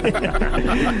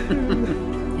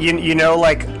 You know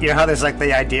how there's like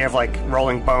the idea of like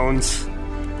rolling bones?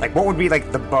 Like what would be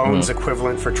like the bones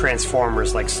equivalent for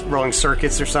Transformers, like rolling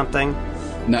circuits or something?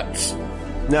 Nuts.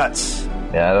 Yeah,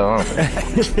 I don't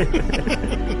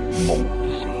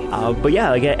know. But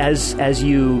yeah, like as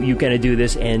you kind of do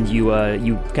this and you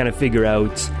kind of figure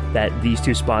out that these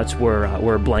 2 spots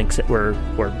were blanks, were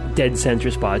dead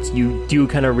center spots, you do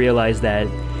kind of realize that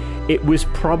it was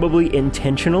probably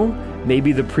intentional.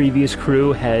 Maybe the previous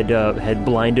crew had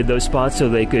blinded those spots so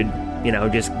they could,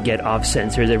 just get off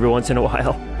sensors every once in a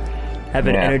while. Have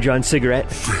an Energon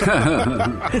cigarette.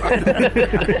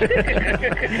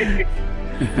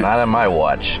 Not on my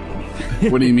watch.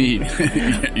 What do you mean?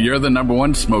 You're the number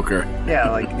 1 smoker. Yeah,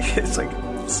 like it's like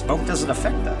smoke doesn't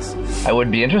affect us. I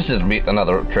would be interested to meet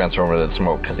another Transformer that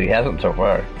smoked, because he hasn't so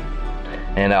far.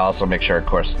 And I'll also make sure, of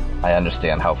course, I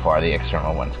understand how far the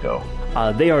external ones go.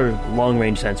 They are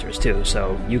long-range sensors too,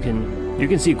 so you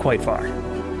can see quite far.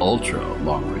 Ultra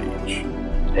long range.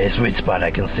 Hey, sweet spot,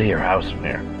 I can see your house from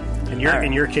here.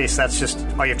 In your case, that's just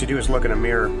all you have to do is look in a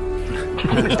mirror.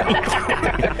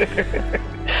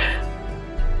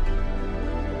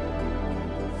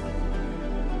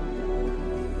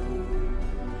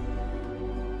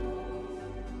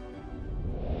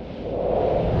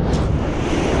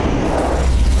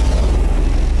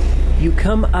 You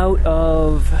come out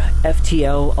of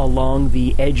FTL along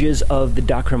the edges of the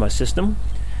Dakrama system.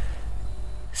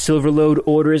 Silverlode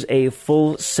orders a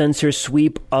full sensor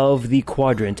sweep of the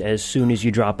quadrant as soon as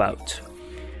you drop out.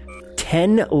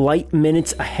 10 light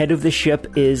minutes ahead of the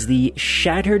ship is the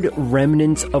shattered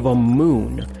remnants of a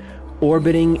moon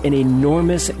orbiting an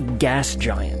enormous gas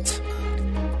giant.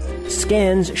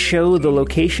 Scans show the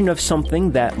location of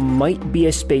something that might be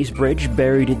a space bridge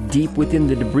buried deep within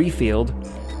the debris field,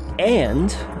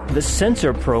 and the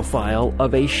sensor profile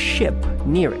of a ship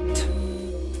near it.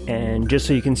 And just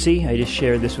so you can see, I just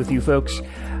shared this with you folks.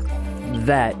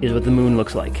 That is what the moon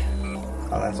looks like.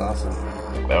 Oh, that's awesome.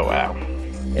 Oh, wow.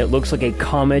 It looks like a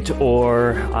comet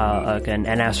or an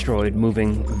asteroid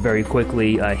moving very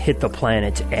quickly hit the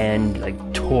planet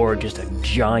and tore just a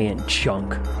giant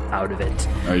chunk out of it.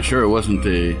 Are you sure it wasn't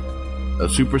a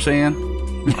Super Saiyan?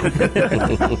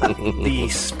 The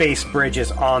space bridge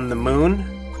is on the moon?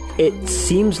 It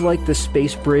seems like the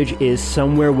space bridge is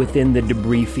somewhere within the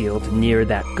debris field near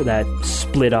that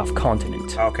split-off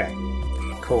continent. Okay,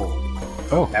 cool.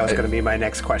 Oh, that was going to be my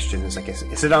next question. Is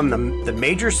it on the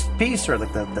major piece or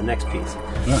the next piece?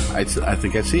 I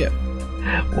think I see it.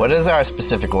 What is our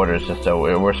specific orders? Just so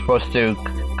are we supposed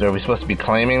to be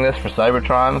claiming this for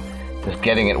Cybertron, just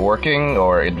getting it working,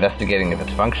 or investigating if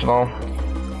it's functional?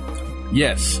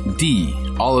 Yes, D.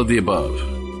 All of the above.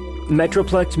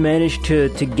 Metroplex managed to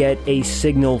get a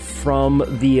signal from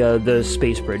the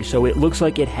space bridge, so it looks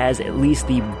like it has at least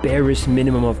the barest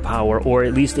minimum of power, or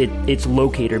at least its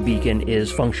locator beacon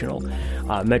is functional.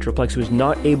 Metroplex was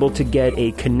not able to get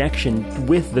a connection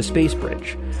with the space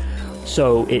bridge,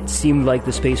 so it seemed like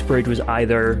the space bridge was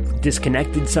either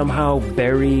disconnected somehow,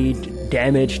 buried,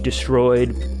 damaged,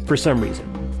 destroyed, for some reason.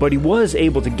 But he was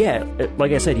able to get,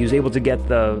 like I said, he was able to get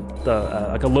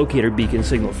a locator beacon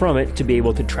signal from it to be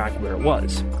able to track where it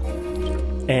was.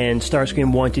 And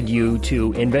Starscream wanted you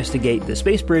to investigate the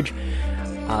space bridge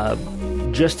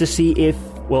just to see if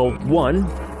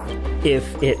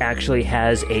it actually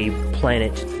has a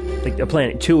planet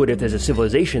to it, if there's a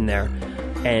civilization there,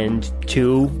 and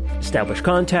 2, establish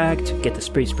contact, get the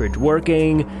space bridge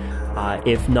working.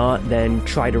 If not, then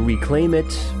try to reclaim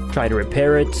it, try to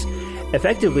repair it.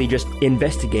 Effectively just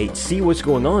investigate, see what's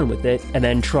going on with it, and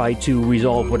then try to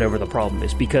resolve whatever the problem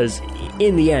is. Because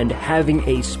in the end, having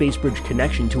a space bridge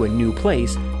connection to a new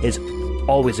place is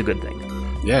always a good thing.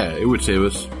 Yeah, it would save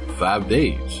us 5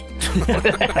 days.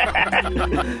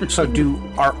 So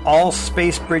are all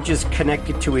space bridges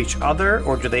connected to each other,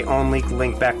 or do they only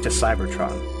link back to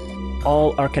Cybertron?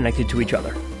 All are connected to each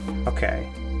other. Okay.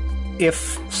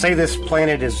 If, say, this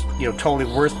planet is totally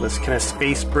worthless, can a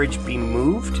space bridge be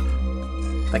moved?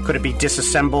 Could it be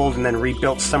disassembled and then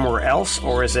rebuilt somewhere else?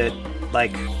 Or is it, a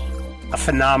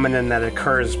phenomenon that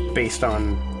occurs based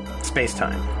on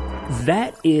space-time?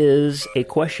 That is a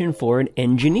question for an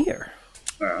engineer.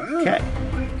 Okay.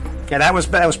 Yeah, that was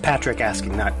Patrick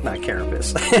asking, not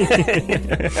Carapace.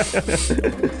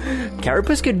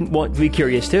 Carapace could want to be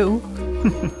curious, too.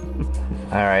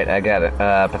 All right, I got it.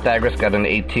 Pythagoras got an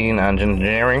 18 on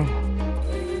engineering.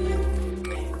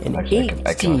 Actually,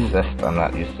 I can assist. I'm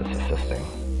not used to assisting.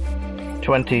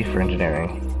 20 for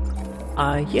engineering.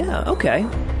 Yeah, okay.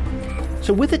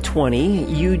 So with a 20,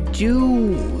 you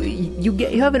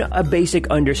have a basic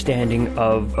understanding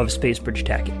of space bridge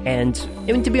tech, and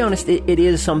I mean, to be honest, it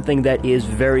is something that is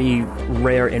very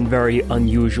rare and very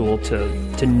unusual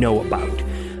to know about.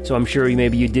 So I'm sure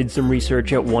maybe you did some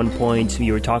research at one point.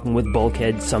 You were talking with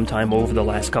Bulkhead sometime over the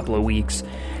last couple of weeks,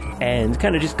 and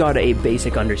kind of just got a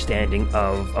basic understanding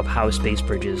of how space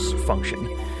bridges function.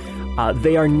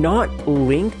 They are not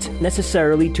linked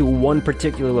necessarily to one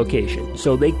particular location,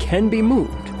 so they can be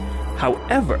moved.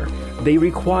 However, they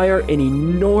require an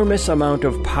enormous amount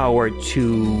of power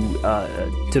to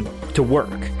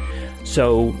work.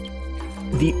 So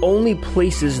the only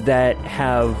places that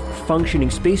have functioning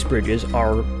space bridges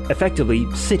are effectively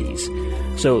cities.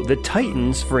 So the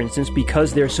Titans, for instance,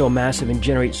 because they're so massive and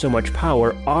generate so much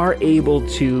power, are able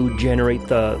to generate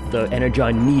the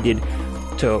energon needed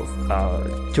to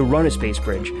run a space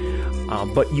bridge.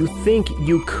 But you think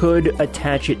you could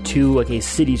attach it to like a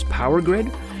city's power grid,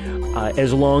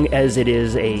 as long as it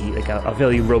is a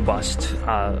very robust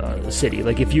city.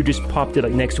 Like if you just popped it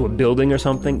like next to a building or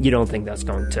something, you don't think that's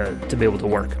going to be able to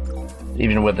work.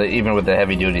 Even with the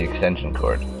heavy duty extension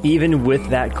cord. Even with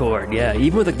that cord, yeah.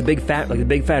 Even with the big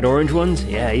fat orange ones,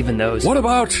 yeah. Even those. What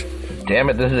about? Damn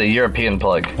it! This is a European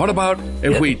plug. What about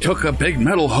if we took a big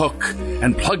metal hook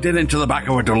and plugged it into the back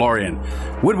of a DeLorean?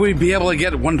 Would we be able to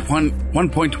get 1.21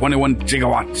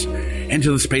 gigawatts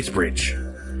into the space bridge?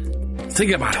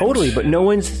 Think about it. Totally, but no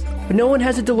one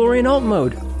has a DeLorean alt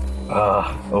mode.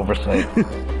 Oversight.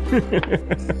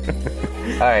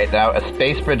 Alright, now a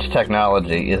space bridge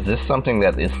technology, is this something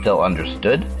that is still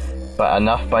understood, but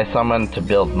enough by someone to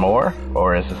build more?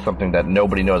 Or is this something that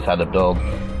nobody knows how to build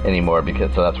anymore,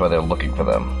 so that's why they're looking for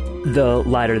them? The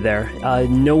latter there.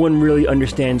 No one really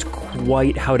understands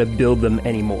quite how to build them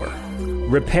anymore.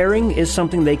 Repairing is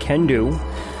something they can do,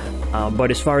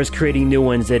 but as far as creating new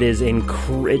ones,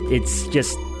 it's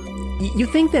just... You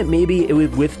think that maybe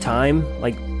with time,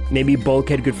 like maybe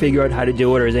Bulkhead could figure out how to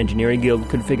do it, or his engineering guild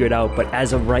could figure it out, but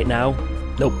as of right now,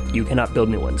 nope, you cannot build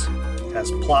new ones. It has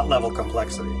plot level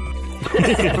complexity.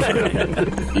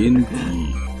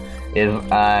 Indeed.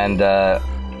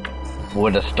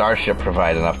 Would a starship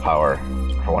provide enough power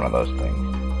for one of those things?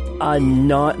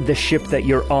 Not the ship that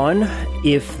you're on.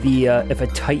 If a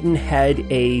Titan had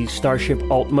a starship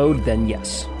alt mode, then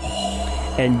yes.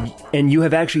 And you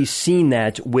have actually seen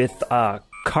that with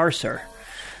Carcer,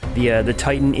 the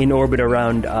Titan in orbit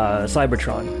around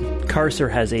Cybertron.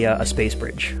 Carcer has a space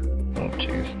bridge. Oh,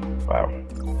 jeez! Wow!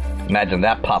 Imagine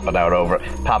that popping out over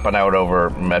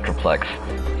Metroplex.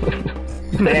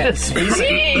 Man,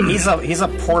 he's a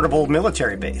portable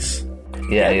military base.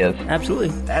 Yeah, he is. Absolutely.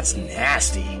 That's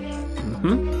nasty.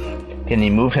 Mm-hmm. Can he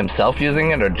move himself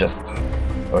using it, or just?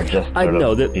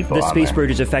 No, the space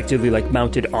bridge is effectively like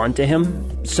mounted onto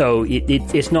him, so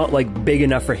it's not like big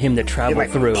enough for him to travel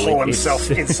through. Pull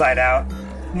himself inside out.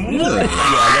 Yeah,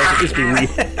 that would just be weird.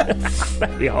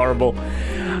 That'd be horrible.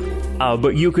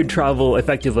 But you could travel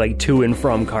effectively like to and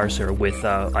from Carcer with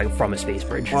from a space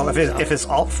bridge. Well, if his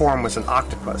alt form was an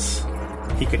octopus,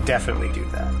 he could definitely do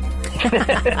that.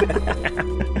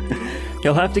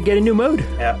 He'll have to get a new mode.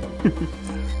 Yeah.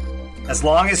 As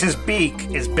long as his beak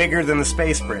is bigger than the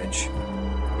space bridge,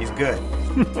 he's good.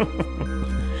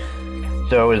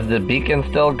 So is the beacon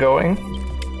still going?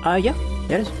 Yeah,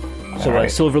 it is. So right.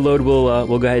 Silverlode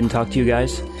will go ahead and talk to you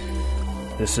guys.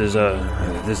 This is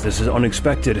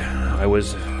unexpected. I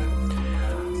was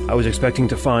expecting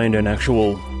to find an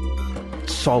actual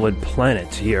solid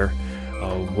planet here.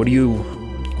 What do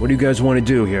you guys want to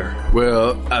do here?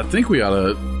 Well, I think we ought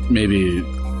to maybe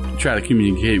try to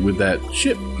communicate with that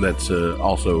ship that's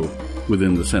also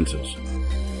within the sensors.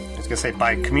 I was going to say,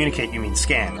 by communicate you mean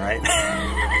scan, right?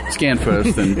 Scan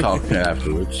first, then talk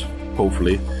afterwards.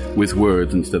 Hopefully, with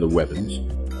words instead of weapons.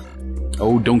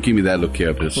 Oh, don't give me that look,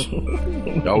 Carapace.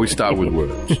 Always start with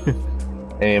words.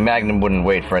 I mean, Magnum wouldn't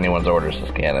wait for anyone's orders to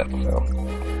scan it, so...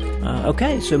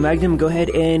 Okay, so Magnum, go ahead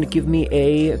and give me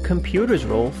a computer's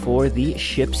roll for the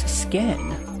ship's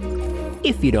scan,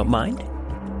 if you don't mind.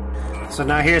 So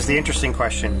now here's the interesting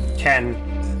question. Can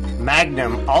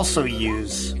Magnum also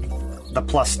use the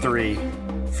 +3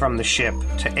 from the ship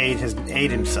to aid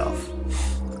himself?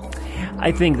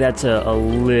 I think that's a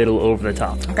little over the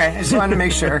top. Okay, I just wanted to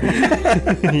make sure.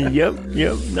 Yep.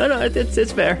 No,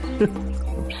 it's fair.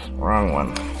 Oops, wrong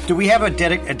one. Do we have a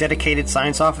dedicated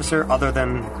science officer other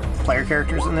than player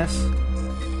characters in this?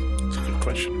 That's a good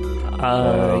question.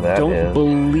 I don't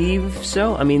believe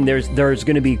so. I mean, there's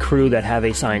going to be crew that have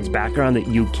a science background that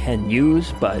you can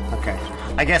use, but... Okay.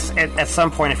 I guess at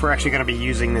some point, if we're actually going to be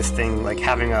using this thing, like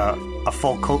having a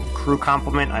full crew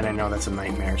complement, and I know that's a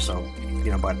nightmare, so,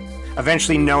 but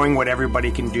eventually knowing what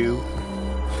everybody can do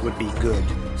would be good.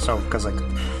 So, because like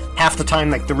half the time,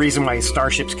 like the reason why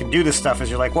starships can do this stuff is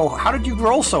you're like, well, how did you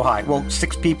roll so high? Well,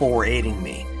 6 people were aiding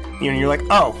me. You know, you're like,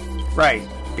 oh, right,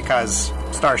 because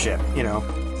starship, you know.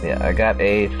 Yeah, I got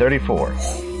a 34.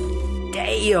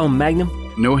 Damn,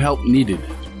 Magnum. No help needed.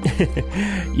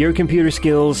 Your computer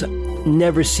skills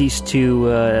never cease to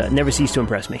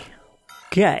impress me.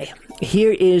 Okay,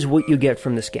 here is what you get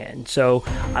from the scan. So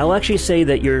I'll actually say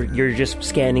that you're just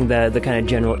scanning the kind of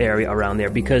general area around there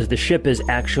because the ship is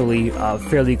actually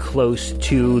fairly close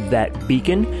to that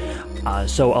beacon.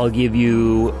 So I'll give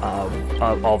you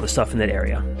all the stuff in that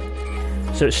area.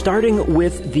 So starting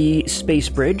with the space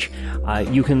bridge,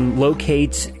 you can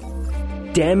locate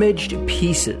damaged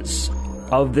pieces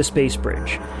of the space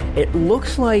bridge. It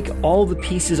looks like all the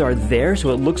pieces are there,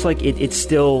 so it looks like it's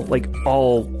still like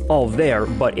all there,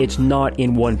 but it's not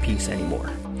in one piece anymore.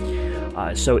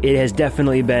 So it has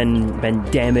definitely been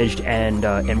damaged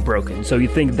and broken. So you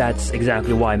think that's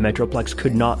exactly why Metroplex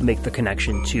could not make the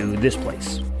connection to this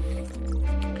place.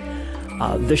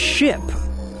 The ship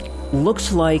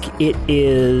looks like it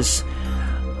is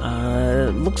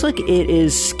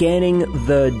scanning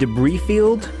the debris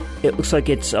field. It looks like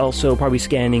it's also probably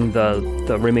scanning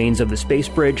the remains of the space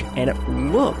bridge, and it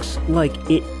looks like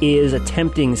it is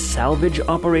attempting salvage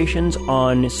operations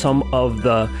on some of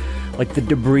the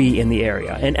debris in the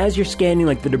area. And as you're scanning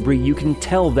the debris, you can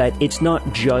tell that it's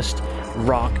not just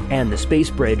rock and the space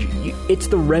bridge. It's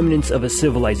the remnants of a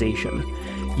civilization.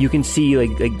 You can see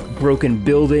like broken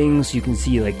buildings. You can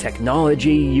see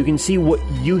technology. You can see what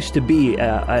used to be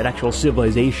an actual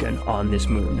civilization on this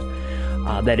moon.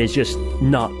 That is just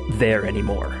not there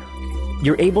anymore.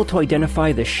 You're able to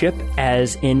identify the ship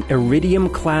as an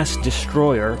Iridium-class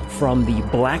destroyer from the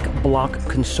Black Block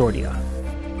Consortia.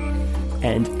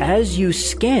 And as you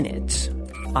scan it,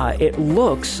 it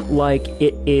looks like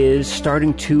it is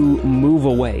starting to move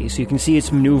away. So you can see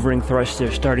its maneuvering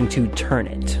thrusters starting to turn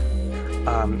it.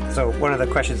 So one of the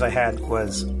questions I had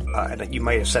was, and you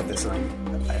might have said this,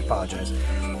 and I apologize.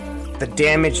 The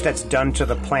damage that's done to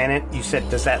the planet, you said,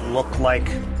 does that look like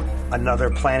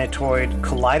another planetoid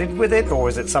collided with it? Or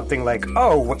is it something like,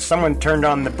 someone turned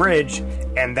on the bridge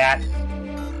and that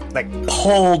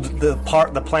pulled the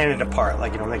planet apart?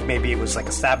 Maybe it was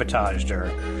a sabotaged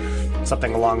or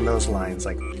something along those lines.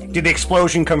 Did the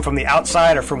explosion come from the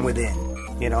outside or from within?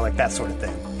 That sort of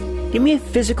thing. Give me a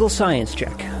physical science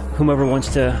check, whomever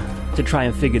wants to try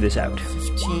and figure this out.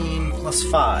 15 plus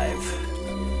 5.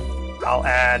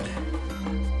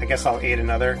 I guess I'll aid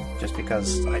another, just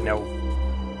because I know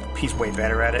he's way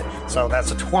better at it. So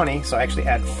that's a 20, so I actually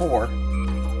add 4.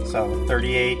 So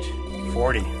 38,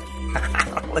 40.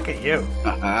 Look at you.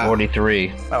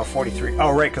 43. Oh, 43.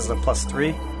 Oh, right, because of the plus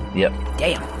 3? Yep.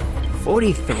 Damn.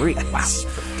 43. Wow. That's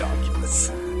ridiculous.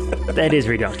 That is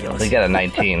ridiculous. We got a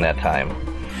 19 that time.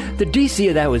 The DC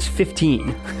of that was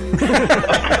 15.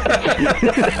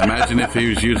 Imagine if he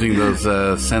was using those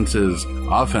senses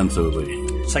offensively.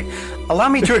 It's allow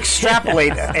me to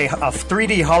extrapolate a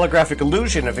 3D holographic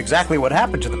illusion of exactly what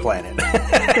happened to the planet.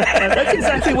 That's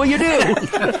exactly what you do.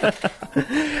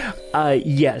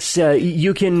 Yes,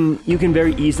 you can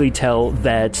very easily tell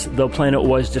that the planet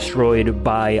was destroyed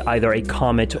by either a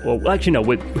comet or... Actually, no,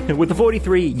 with the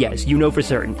 43, yes, you know for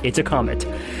certain. It's a comet.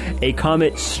 A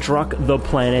comet struck the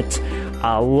planet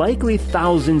likely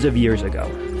thousands of years ago.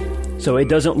 So it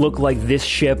doesn't look like this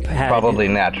ship had... Probably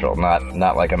natural,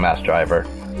 not like a mass driver.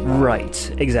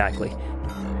 Right, exactly.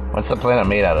 What's the planet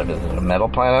made out of? Is it a metal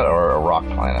planet or a rock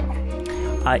planet?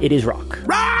 It is rock.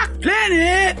 Rock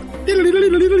planet!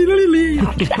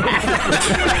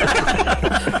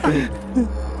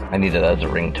 I need it as a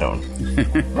ringtone.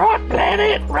 Rock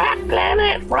planet, rock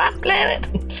planet, rock planet.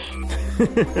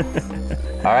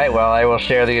 All right, well, I will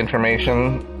share the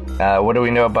information. What do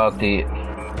we know about the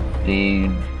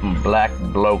Black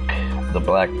Block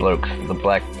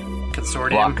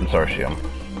Consortium. Block Consortium?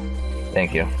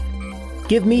 Thank you.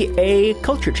 Give me a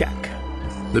culture check.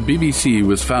 The BBC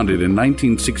was founded in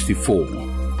 1964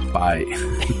 by...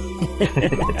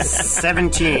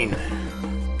 17. All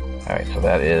right, so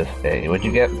that is a... What'd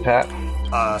you get, Pat?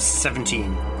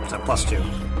 17. So plus 2.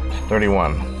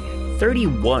 31.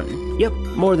 31. Yep,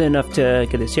 more than enough to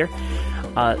get this here.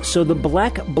 So the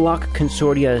Black Block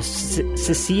Consortia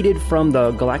seceded from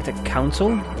the Galactic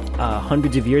Council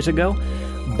hundreds of years ago,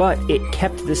 but it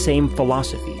kept the same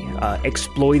philosophy,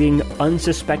 exploiting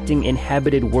unsuspecting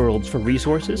inhabited worlds for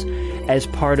resources as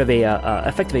part of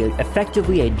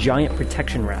effectively a giant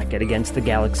protection racket against the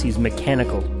galaxy's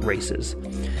mechanical races.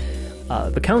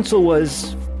 The Council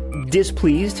was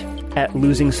displeased at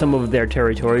losing some of their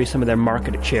territory, some of their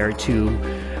market share to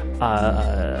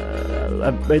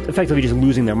effectively just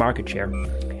losing their market share.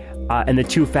 And the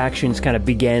two factions kind of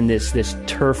began this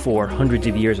turf war hundreds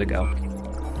of years ago.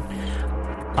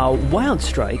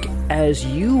 Wildstrike, as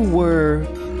you were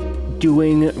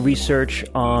doing research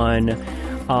on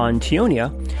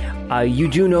Teonia, you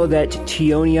do know that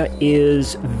Teonia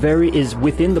is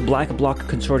within the Black Bloc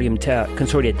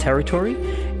Consortia territory.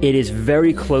 It is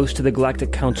very close to the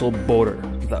Galactic Council border,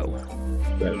 though.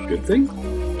 Is that a good thing?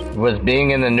 Was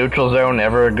being in the neutral zone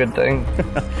ever a good thing?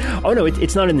 Oh no,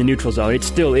 it's not in the neutral zone. It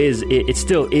still is. It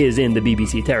still is in the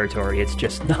BBC territory. It's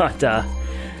just not.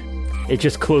 It's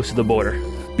just close to the border.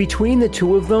 Between the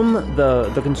two of them, the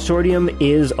consortium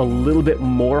is a little bit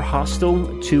more hostile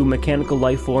to mechanical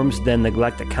life forms than the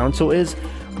Galactic Council is,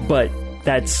 but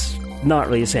that's not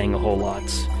really saying a whole lot.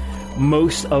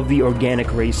 Most of the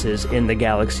organic races in the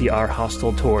galaxy are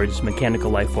hostile towards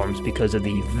mechanical life forms because of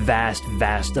the vast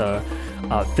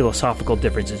philosophical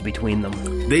differences between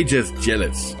them. They just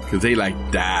jealous because they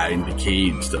die and decay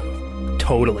and stuff.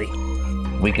 Totally.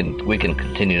 We can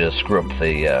continue to screw up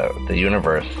the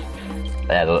universe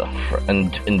for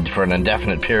an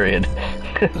indefinite period.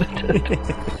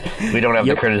 We don't have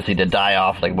the courtesy to die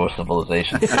off like most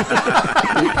civilizations. All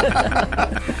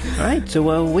right. So,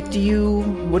 what do you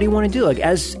want to do?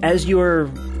 As you're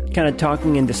kind of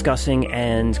talking and discussing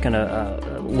and kind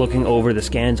of looking over the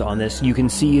scans on this, you can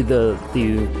see the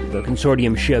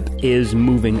consortium ship is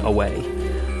moving away.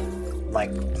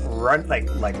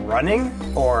 Running,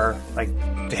 or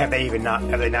have they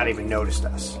not even noticed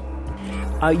us?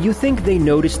 You think they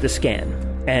noticed the scan,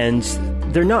 and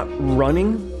they're not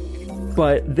running,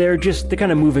 but they're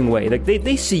kind of moving away.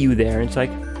 They see you there, and it's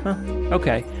like, huh,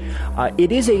 okay.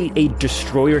 It is a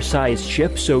destroyer-sized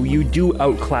ship, so you do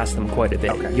outclass them quite a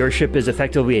bit. Okay. Your ship is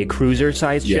effectively a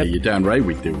cruiser-sized ship. Yeah, you're damn right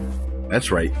we do.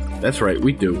 That's right,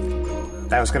 we do.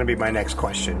 That was going to be my next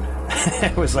question.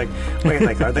 It was wait,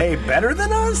 are they better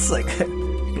than us?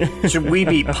 Should we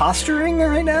be posturing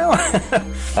right now?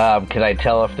 Can I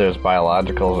tell if there's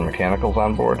biologicals and mechanicals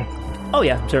on board? Oh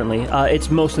yeah, certainly. It's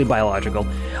mostly biological.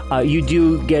 You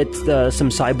do get some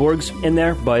cyborgs in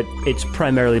there, but it's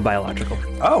primarily biological.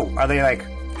 Oh, are they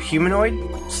humanoid,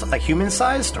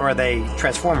 human-sized, or are they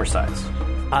transformer-sized?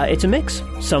 It's a mix.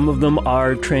 Some of them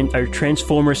are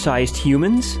transformer-sized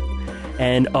humans,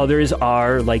 and others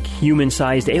are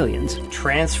human-sized aliens.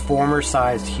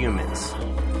 Transformer-sized humans.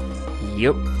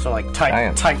 Yep. So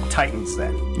Titans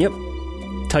then. Yep.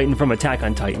 Titan from Attack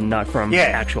on Titan, not from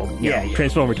actual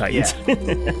Transformer Titans.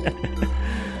 Yeah.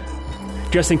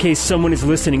 Just in case someone is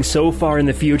listening so far in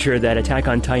the future that Attack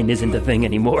on Titan isn't a thing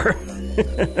anymore.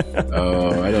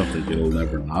 Oh, I don't think it'll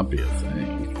never not be a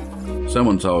thing.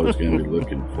 Someone's always going to be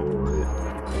looking for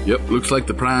it. Yep, looks like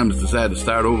the Primes decided to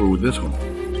start over with this one.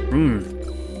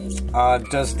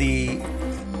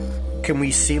 Can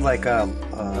we see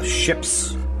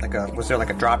ships? Was there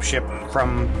a drop ship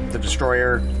from the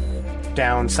destroyer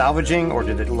down salvaging, or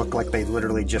did it look like they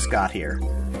literally just got here?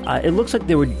 It looks like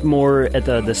they were more at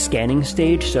the scanning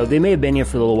stage, so they may have been here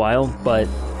for a little while, but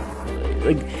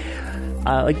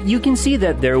you can see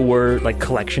that there were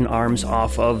collection arms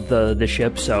off of the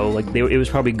ship, so it was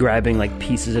probably grabbing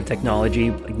pieces of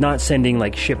technology, not sending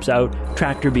ships out,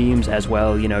 tractor beams as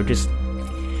well, just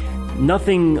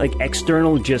nothing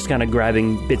external, just kind of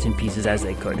grabbing bits and pieces as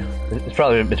they could. It's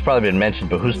probably been mentioned,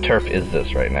 but whose turf is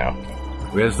this right now?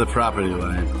 Where's the property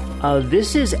line?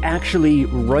 This is actually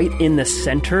right in the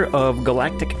center of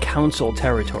Galactic Council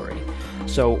territory.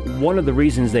 So one of the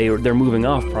reasons they're moving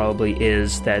off probably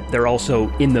is that they're also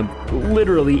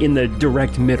literally in the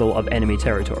direct middle of enemy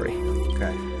territory.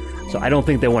 Okay. So I don't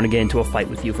think they want to get into a fight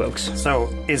with you folks. So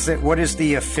what is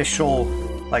the official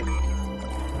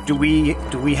do we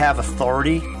have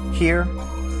authority here?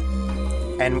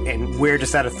 And where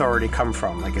does that authority come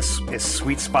from? Is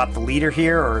Sweet Spot the leader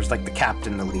here, or is the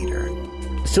captain the leader?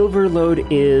 Silverlode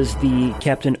is the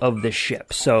captain of the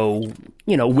ship, so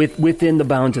within the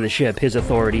bounds of the ship, his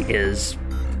authority is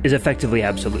effectively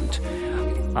absolute.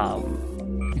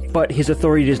 But his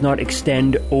authority does not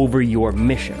extend over your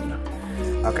mission.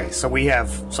 Okay, so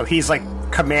he's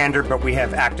commander, but we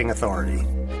have acting authority.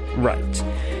 Right,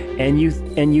 and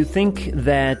you think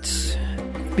that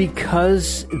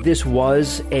because this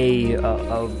was a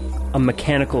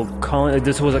mechanical colony,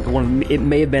 this was it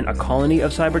may have been a colony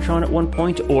of Cybertron at one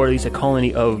point, or at least a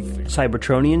colony of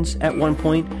Cybertronians at one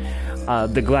point.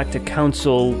 The Galactic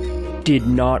Council did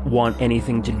not want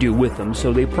anything to do with them,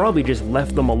 so they probably just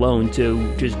left them alone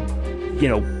to just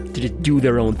do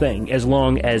their own thing, as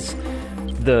long as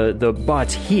the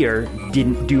bots here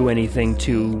didn't do anything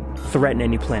to threaten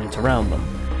any planets around them.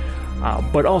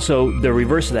 But also, the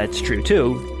reverse of that's true,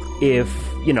 too. If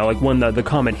like when the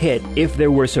comet hit, if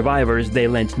there were survivors, they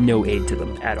lent no aid to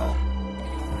them at all.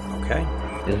 Okay.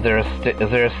 Is there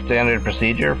a standard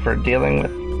procedure for dealing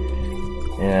with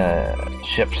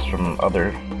ships from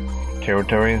other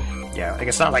territories? Yeah, like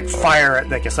it's not like fire at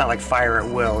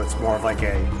will. It's more of like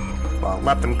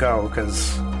let them go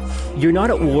because You're not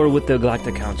at war with the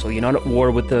Galactic Council. You're not at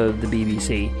war with the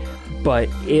BBC. But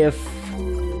if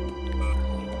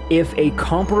a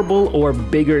comparable or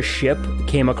bigger ship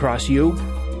came across you,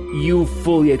 you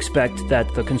fully expect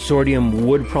that the Consortium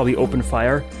would probably open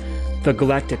fire. The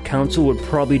Galactic Council would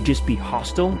probably just be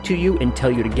hostile to you and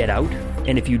tell you to get out.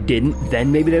 And if you didn't,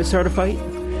 then maybe they'd start a fight.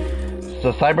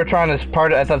 So Cybertron is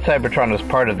I thought Cybertron was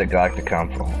part of the Galactic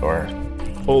Council, or...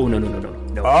 Oh, no.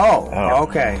 Oh,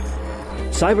 okay.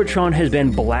 Cybertron has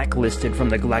been blacklisted from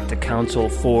the Galactic Council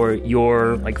for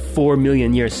your, 4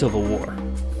 million year civil war.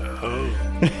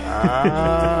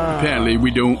 Apparently, we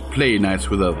don't play nice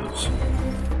with others.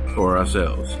 Or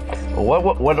ourselves.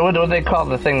 What do they call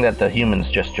the thing that the humans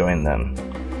just joined then?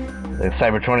 The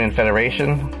Cybertronian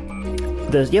Federation?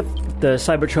 The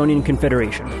Cybertronian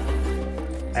Confederation.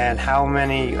 And how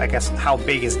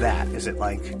big is that? Is it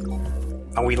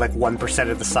are we 1%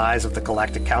 of the size of the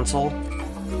Galactic Council?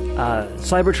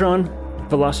 Cybertron,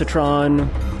 Velocitron,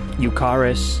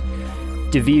 Eucharis,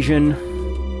 Division,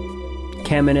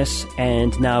 Caminus,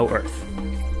 and now Earth.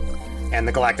 And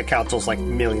the Galactic Council's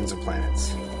millions of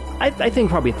planets. I think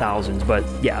probably thousands, but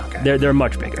yeah, okay. They're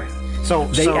much bigger. So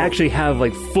they actually have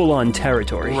full-on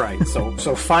territory. Right.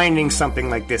 So finding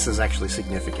something like this is actually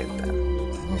significant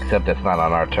then. Except it's not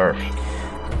on our turf.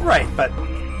 Right, but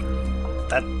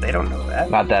that they don't know that.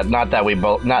 Not that we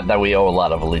owe a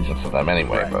lot of allegiance to them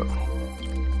anyway. Right. But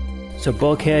so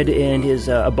Bulkhead and his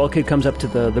Bulkhead comes up to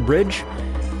the bridge.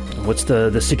 What's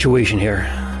the situation here?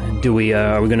 Do we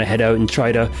are we going to head out and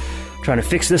try to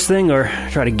fix this thing or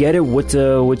try to get it? What's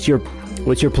your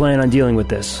plan on dealing with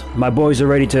this? My boys are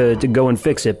ready to go and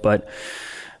fix it, but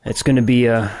it's going to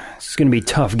be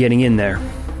tough getting in there.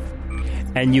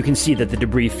 And you can see that the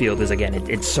debris field is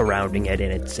it's surrounding it,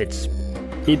 and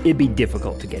it'd be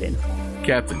difficult to get in.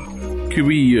 Captain, could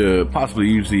we possibly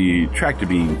use the tractor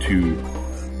beam to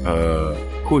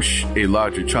push a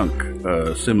larger chunk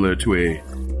similar to a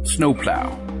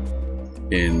snowplow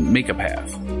and make a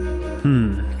path?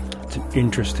 It's an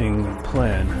interesting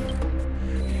plan.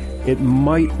 It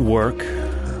might work.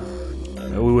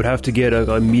 We would have to get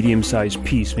a medium-sized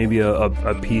piece, maybe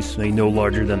a piece no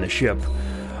larger than the ship.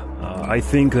 I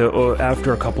think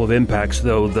after a couple of impacts,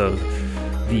 though,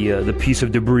 the piece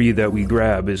of debris that we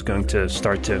grab is going to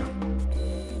start to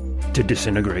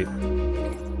disintegrate.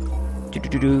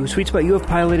 Sweet Spot, you have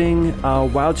piloting.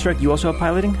 Wildstrike, you also have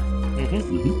piloting?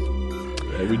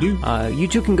 Yeah, we do. You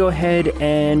two can go ahead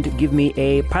and give me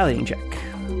a piloting check,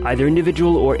 either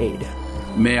individual or aid.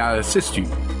 May I assist you,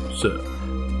 sir?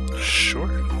 Sure.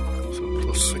 So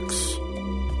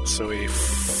 +6. So a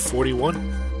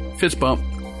 41. Fist bump.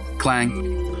 Clang.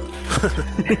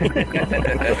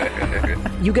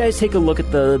 You guys take a look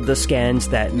at the scans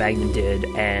that Magnum did,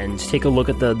 and take a look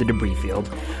at the debris field.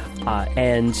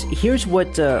 And here's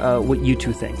what you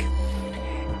two think.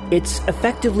 It's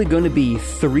effectively going to be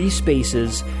 3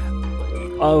 spaces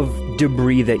of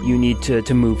debris that you need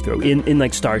to move through,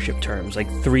 in Starship terms,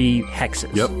 3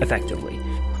 hexes, effectively.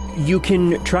 You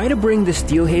can try to bring the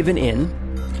Steelhaven in.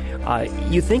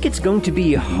 You think it's going to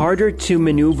be harder to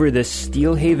maneuver the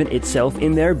Steelhaven itself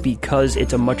in there because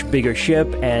it's a much bigger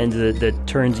ship and the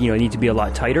turns need to be a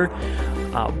lot tighter.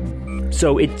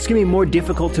 So it's going to be more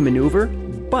difficult to maneuver,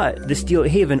 but the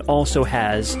Steelhaven also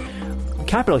has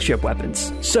capital ship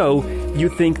weapons. So you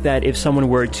think that if someone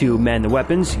were to man the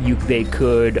weapons, they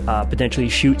could potentially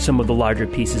shoot some of the larger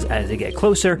pieces as they get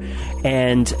closer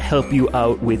and help you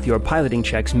out with your piloting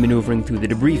checks maneuvering through the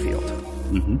debris field.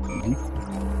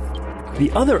 The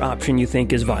other option you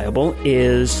think is viable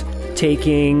is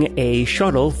taking a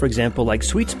shuttle, for example, like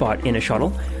Sweet Spot in a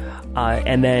shuttle,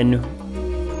 and then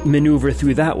maneuver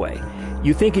through that way.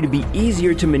 You think it'd be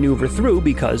easier to maneuver through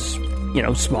because,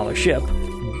 smaller ship,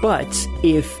 but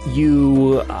if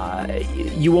you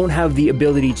won't have the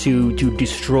ability to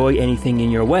destroy anything in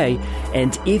your way,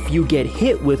 and if you get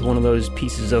hit with one of those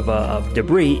pieces of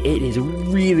debris, it is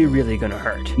really, really going to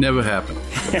hurt. Never happened.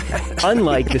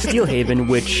 Unlike the Steelhaven,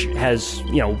 which has,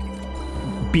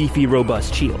 beefy,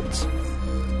 robust shields.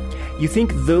 You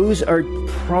think those are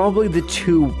probably the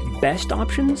 2 best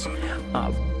options,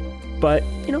 but,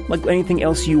 like anything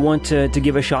else you want to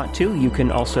give a shot to, you can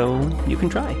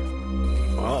try.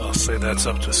 Well, I'll say that's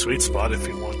up to Sweet Spot if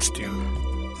he wants to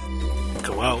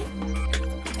go out.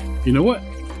 You know what?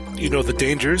 You know the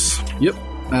dangers? Yep.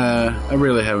 I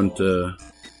really haven't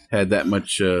had that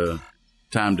much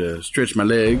time to stretch my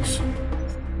legs.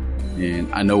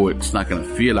 And I know it's not going to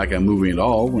feel like I'm moving at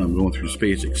all when I'm going through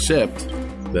space, except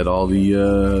that all the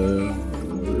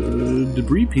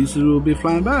debris pieces will be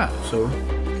flying by. So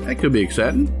that could be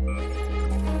exciting.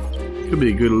 Could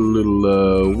be a good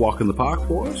little walk in the park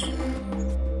for us.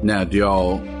 Now, do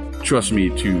y'all trust me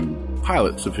to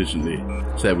pilot sufficiently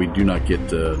so that we do not get,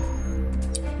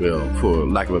 well, for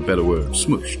lack of a better word,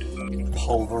 smushed?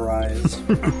 Pulverized.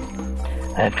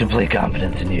 I have complete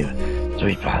confidence in you,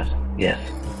 Sweetspot. Yes.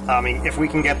 I mean, if we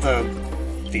can get the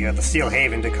Steel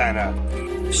Haven to kind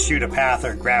of shoot a path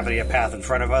or gravity a path in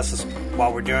front of us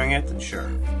while we're doing it, then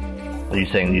sure. Are you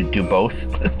saying you do both?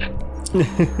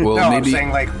 Well, no, maybe, I'm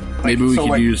saying maybe we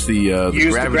could use the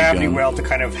gravity gun. well to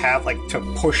kind of have to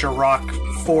push a rock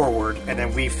forward, and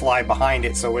then we fly behind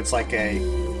it, so it's like a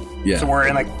so we're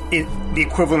in the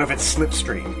equivalent of its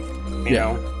slipstream. You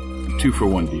know,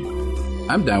 2-for-1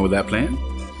 deal. I'm down with that plan.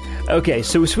 Okay,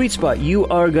 so Sweet Spot, you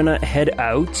are gonna head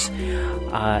out,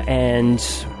 and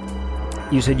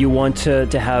you said you want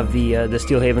to have the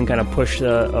Steel Haven kind of push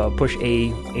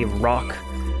a rock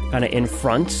kind of in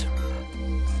front.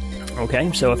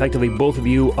 Okay, so effectively both of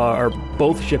you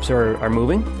both ships are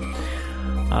moving.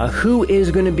 Who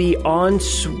is going to be on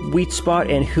Sweet Spot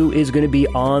and who is going to be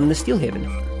on the Steel Haven?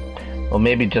 Well,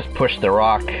 maybe just push the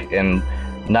rock and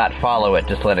not follow it,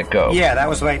 just let it go. Yeah, that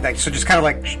was so just kind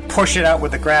of push it out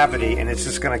with the gravity, and it's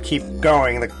just going to keep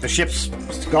going. The ship's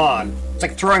gone. It's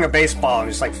like throwing a baseball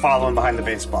and just following behind the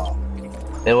baseball.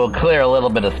 It will clear a little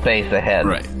bit of space ahead,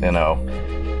 right?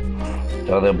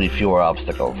 So there'll be fewer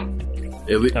obstacles.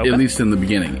 At least in the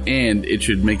beginning, and it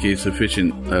should make a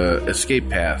sufficient escape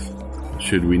path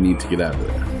should we need to get out of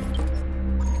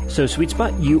there. So, Sweet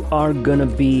Spot, you are going to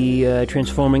be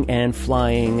transforming and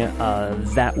flying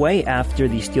that way after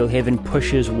the Steel Haven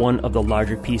pushes one of the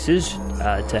larger pieces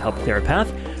to help clear a path.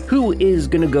 Who is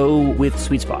going to go with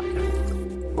Sweet Spot?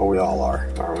 Well, we all are,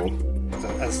 aren't we?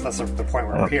 That's the point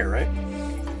where we're here, right?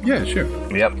 Yeah, sure.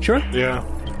 Yep. Sure. Yeah.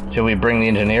 Should we bring the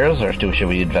engineers, or should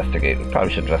we investigate? We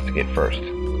probably should investigate first.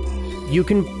 You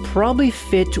can probably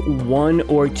fit 1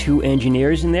 or 2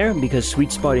 engineers in there because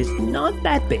Sweet Spot is not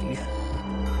that big.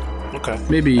 Okay.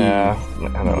 Maybe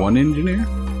 1 engineer?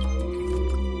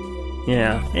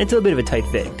 Yeah, it's a bit of a tight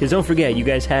fit. Because don't forget, you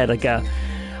guys had the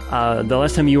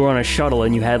last time you were on a shuttle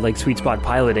and you had Sweet Spot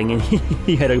piloting and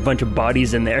you had a bunch of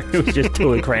bodies in there. It was just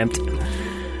totally cramped.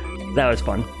 That was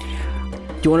fun. Do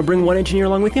you want to bring 1 engineer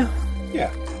along with you?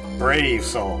 Yeah. Brave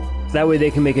soul. That way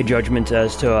they can make a judgment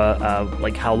as to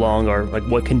how long or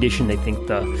what condition they think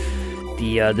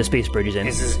the space bridge is in.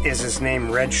 Is his name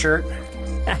Red Shirt?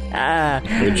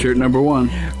 Red Shirt number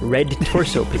 1. Red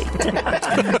torso plate.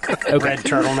 Red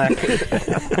turtleneck.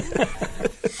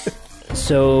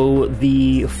 So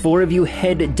the 4 of you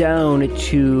head down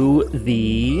to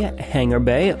the hangar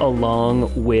bay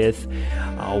along with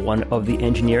one of the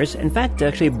engineers. In fact,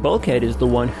 actually, Bulkhead is the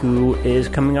one who is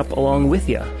coming up along with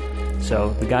you.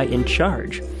 So the guy in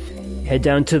charge. Head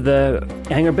down to the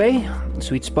hangar bay.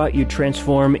 Sweet Spot, you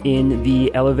transform in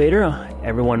the elevator.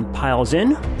 Everyone piles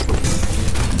in.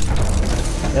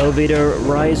 Elevator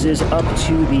rises up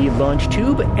to the launch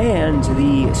tube, and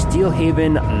the Steel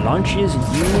Haven launches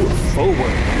you forward. All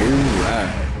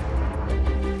right.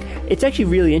 It's actually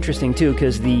really interesting too,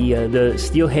 because the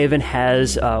Steel Haven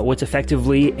has what's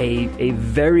effectively a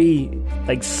very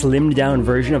slimmed down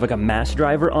version of a mass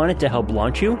driver on it to help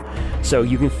launch you. So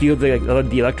you can feel the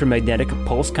electromagnetic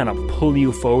pulse kind of pull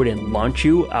you forward and launch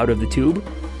you out of the tube.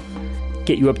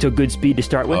 Get you up to a good speed to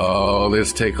start with. Oh,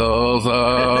 this tickles.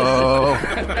 Oh.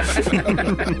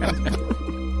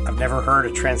 I've never heard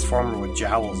a transformer with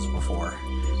jowls before.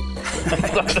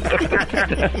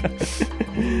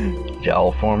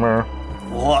 Jowl former.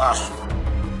 Wow.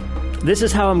 This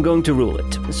is how I'm going to rule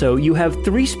it. So you have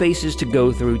 3 spaces to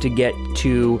go through to get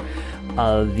to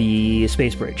the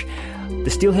space bridge.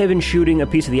 The Steel Haven shooting a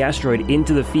piece of the asteroid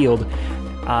into the field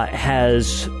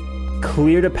has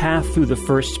cleared a path through the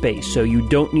first space, so you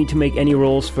don't need to make any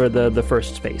rolls for the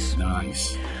first space.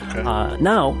 Nice. Okay.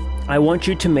 Now, I want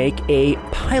you to make a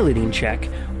piloting check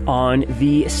on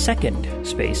the second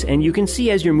space. And you can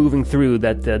see as you're moving through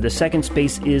that the second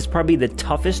space is probably the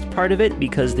toughest part of it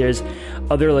because there's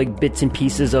other bits and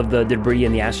pieces of the debris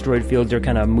in the asteroid fields are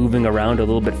kind of moving around a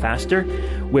little bit faster.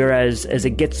 Whereas as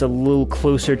it gets a little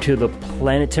closer to the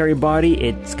planetary body,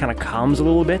 it kind of calms a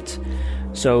little bit.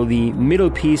 So the middle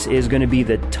piece is going to be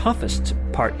the toughest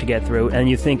part to get through, and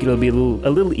you think it'll be a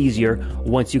little easier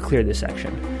once you clear this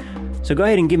section. So go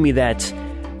ahead and give me that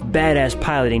badass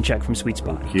piloting check from Sweet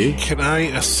Spot. Okay. Can I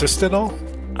assist at all?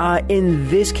 In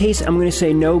this case, I'm going to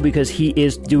say no because he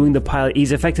is doing the pilot.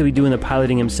 He's effectively doing the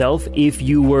piloting himself. If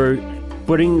you were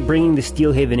bringing the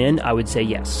Steelhaven in, I would say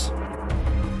yes.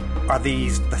 Are the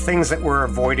things that we're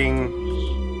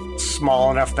avoiding small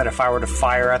enough that if I were to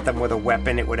fire at them with a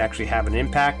weapon, it would actually have an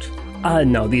impact?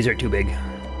 No, these are too big.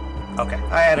 Okay,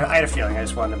 I had a feeling. I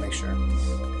just wanted to make sure.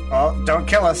 Well, don't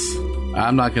kill us.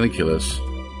 I'm not going to kill us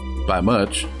by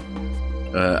much.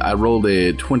 I rolled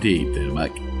a 28 there,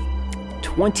 Mike.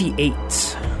 28.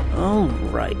 All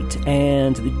right,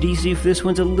 and the DC for this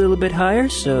one's a little bit higher,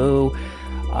 so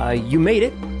you made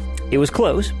it. It was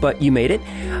close, but you made it.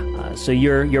 So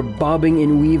you're bobbing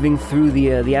and weaving through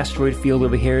the asteroid field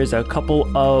over here. There's a couple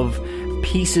of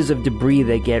pieces of debris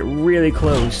that get really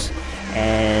close,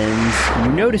 and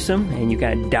you notice them, and you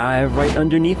kind of dive right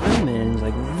underneath them, and it's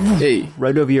like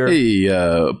right over your... Hey,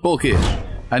 Bulkhead,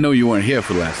 I know you weren't here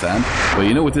for the last time, but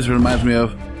you know what this reminds me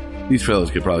of? These fellas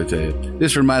could probably tell you.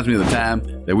 This reminds me of the time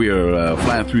that we were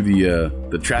flying through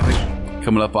the traffic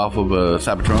coming up off of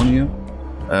Cybertronia,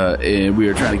 and we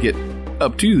were trying to get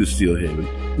up to the Steelhaven.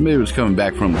 Maybe it was coming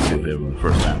back from the Steelhaven the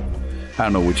first time. I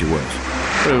don't know which it was.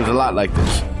 But it was a lot like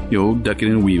this. You know, ducking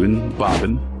and weaving,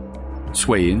 bobbing,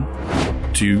 swaying,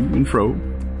 to and fro,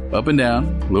 up and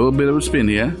down, a little bit of a spin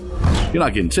here. You're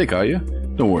not getting sick, are you?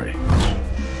 Don't worry.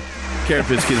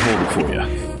 Carapace can hold it for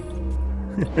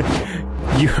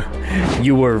you.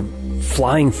 You were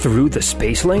flying through the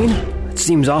space lane? It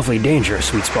seems awfully dangerous,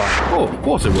 Sweet Spot. Oh, of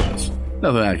course it was.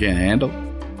 Nothing I can't handle.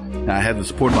 I had the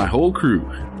support of my whole crew,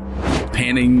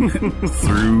 panning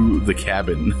through the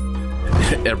cabin.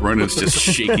 Everyone is just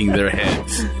shaking their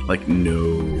heads like,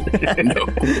 no.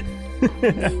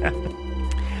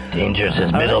 Danger's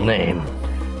his middle name.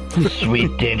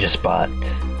 Sweet Danger Spot.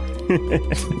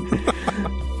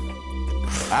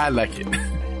 I like it.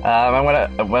 I'm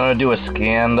gonna do a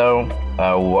scan though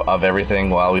of everything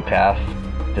while we pass,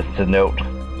 just to note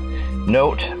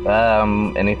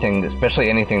anything, especially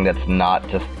anything that's not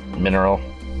just mineral.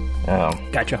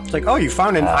 Gotcha. It's like, oh, you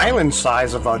found an island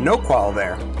size of a no-qual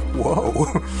there. Whoa.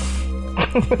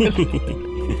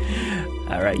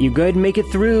 All right, you go ahead and make it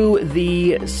through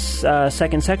the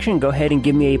second section. Go ahead and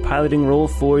give me a piloting roll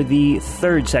for the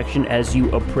third section as you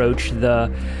approach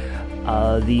the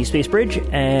space bridge.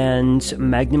 And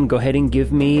Magnum, go ahead and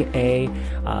give me a...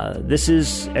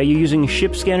 are you using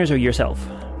ship scanners or yourself?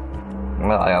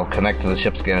 Well, I'll connect to the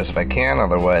ship scanners if I can,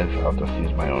 otherwise I'll just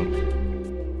use my own.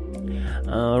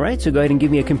 All right, so go ahead and give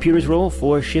me a computer's roll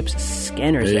for ship's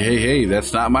scanners. Hey,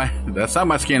 that's not my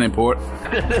scanning port.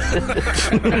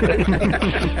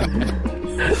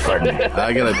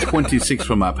 I got a 26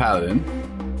 for my paladin.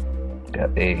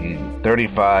 Got a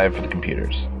 35 for the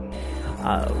computers.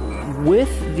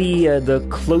 With the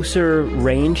closer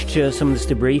range to some of this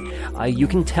debris, you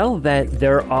can tell that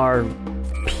there are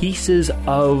pieces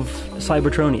of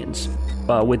Cybertronians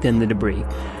within the debris.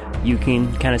 You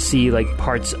can kind of see like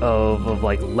parts of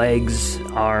like legs,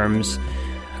 arms,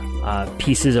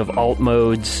 pieces of alt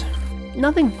modes.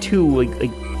 Nothing too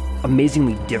like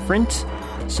amazingly different.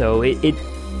 So it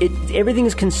everything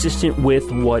is consistent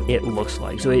with what it looks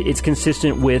like. So it's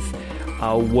consistent with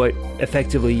what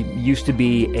effectively used to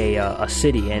be a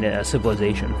city and a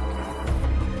civilization.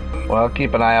 Well,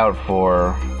 keep an eye out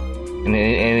for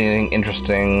anything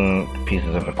interesting,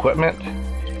 pieces of equipment,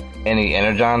 any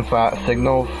energon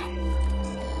signals.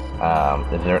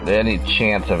 Is there any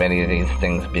chance of any of these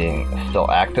things being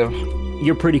still active?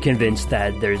 You're pretty convinced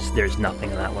that there's nothing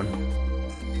in that one.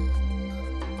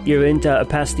 You're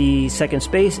past the second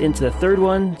space into the third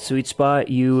one. Sweet Spot,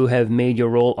 you have made your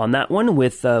roll on that one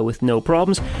with no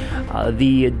problems.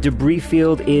 The debris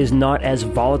field is not as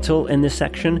volatile in this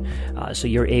section, so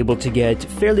you're able to get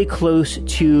fairly close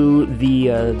to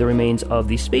the remains of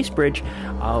the space bridge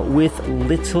with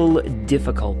little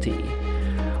difficulty.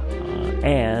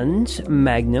 And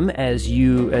Magnum, as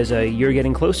you're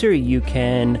getting closer, you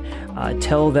can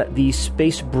tell that the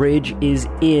space bridge is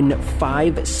in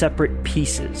 5 separate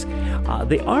pieces.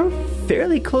 They are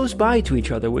fairly close by to each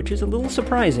other, which is a little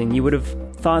surprising. You would have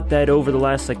thought that over the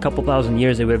last couple thousand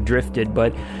years they would have drifted,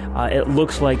 but it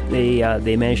looks like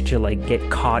they managed to get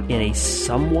caught in a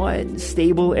somewhat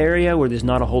stable area where there's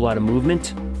not a whole lot of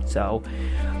movement. So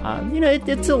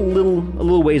it's a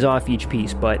little ways off each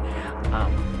piece, but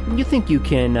you think you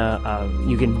can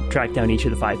track down each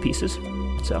of the 5 pieces.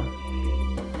 So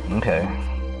okay.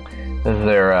 Is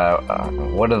there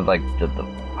what is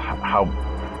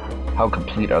how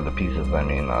complete are the pieces? I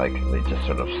mean, they just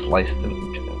sort of sliced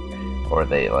into, or are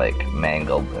they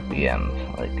mangled at the ends?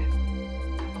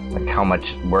 Like, how much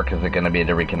work is it going to be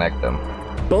to reconnect them?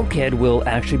 Bulkhead will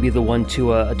actually be the one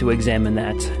to examine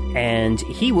that, and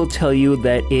he will tell you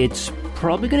that it's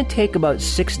probably going to take about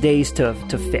 6 days to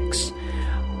fix.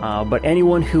 But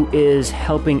anyone who is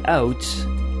helping out,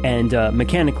 and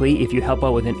mechanically, if you help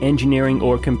out with an engineering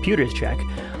or computers check,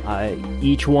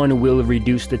 each one will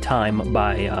reduce the time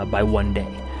by 1 day.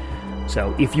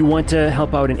 So if you want to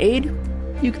help out and aid,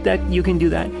 you can do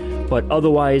that. But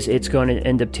otherwise, it's going to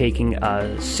end up taking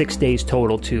 6 days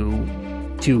total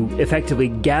to effectively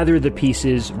gather the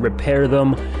pieces, repair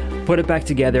them, put it back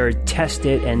together, test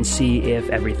it, and see if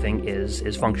everything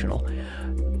is functional.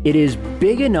 It is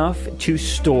big enough to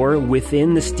store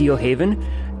within the Steel Haven.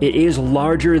 It is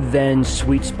larger than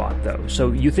Sweet Spot, though.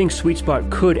 So you think Sweet Spot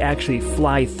could actually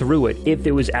fly through it if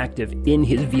it was active in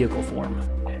his vehicle form.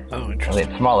 Oh, interesting.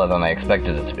 It's smaller than I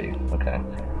expected it to be. Okay.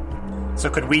 So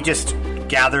could we just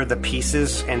gather the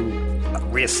pieces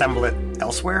and reassemble it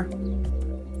elsewhere?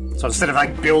 So instead of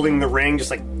like building the ring,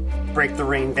 just like break the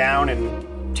ring down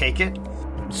and take it?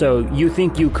 So you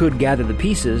think you could gather the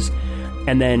pieces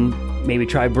and then maybe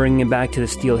try bringing it back to the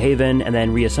Steel Haven and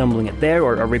then reassembling it there,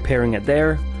 or repairing it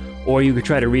there? Or you could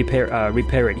try to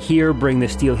repair it here, bring the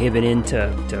Steel Haven in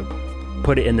to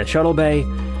put it in the shuttle bay.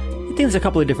 I think there's a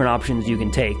couple of different options you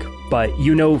can take, but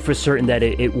you know for certain that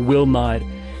it will not,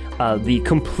 the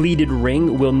completed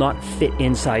ring will not fit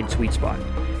inside Sweet Spot.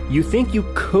 You think you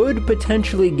could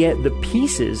potentially get the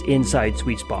pieces inside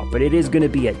Sweet Spot, but it is going to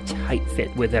be a tight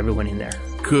fit with everyone in there.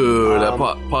 Could I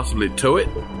possibly tow it?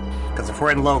 Because if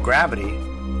we're in low gravity...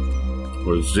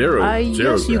 Or zero yes,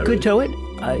 gravity. You could tow it.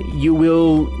 You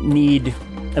will need...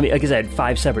 I mean, like I said,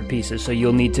 5 separate pieces, so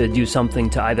you'll need to do something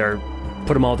to either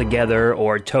put them all together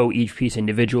or tow each piece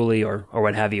individually or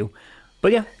what have you.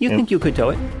 But yeah, you think you could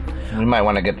tow it. We might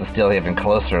want to get the Steel Haven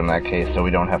closer in that case, so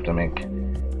we don't have to make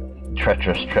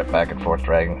treacherous trip back and forth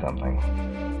dragging something.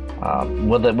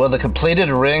 Will the completed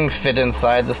ring fit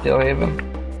inside the Steel Haven?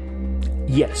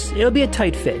 Yes, it'll be a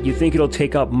tight fit. You think it'll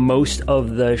take up most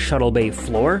of the shuttle bay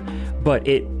floor, but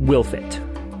it will fit.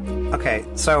 Okay,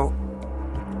 so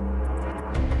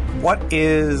what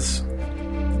is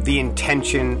the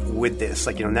intention with this?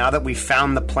 Like, now that we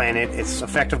found the planet, it's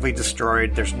effectively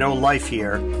destroyed, there's no life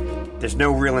here, there's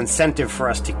no real incentive for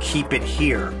us to keep it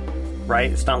here,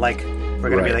 right? It's not like we're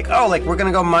going to be like, oh, like, we're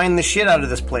going to go mine the shit out of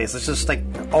this place. Let's just, like,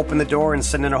 open the door and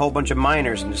send in a whole bunch of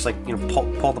miners and just, like,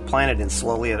 pull the planet in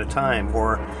slowly at a time.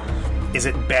 Or is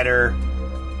it better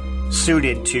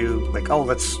suited to, like, oh,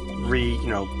 let's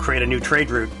create a new trade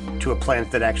route to a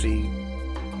planet that actually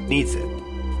needs it?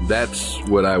 That's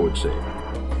what I would say.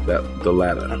 The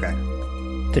latter. Okay.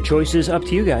 The choice is up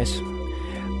to you guys.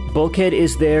 Bulkhead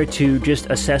is there to just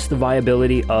assess the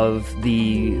viability of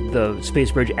the space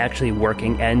bridge actually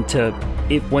working, and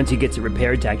once he gets it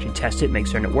repaired, to actually test it, make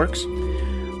certain it works.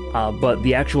 But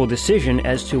the actual decision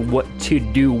as to what to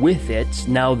do with it,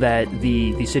 now that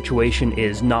the situation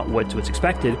is not what's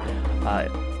expected,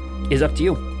 is up to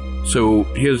you. So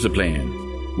here's the plan.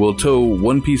 We'll tow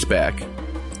one piece back.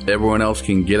 Everyone else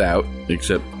can get out,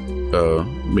 except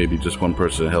maybe just one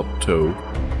person to help tow.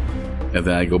 And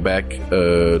then I go back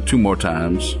 2 more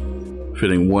times,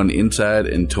 fitting one inside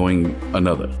and towing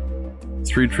another.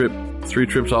 3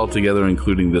 trips altogether,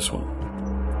 including this one.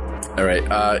 All right.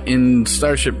 In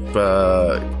Starship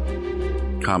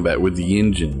combat with the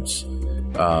engines,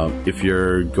 if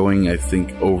you're going, I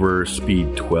think, over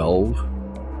speed 12,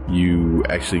 you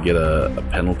actually get a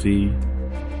penalty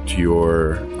to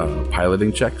your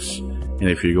piloting checks. And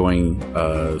if you're going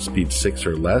speed 6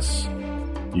 or less,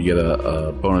 you get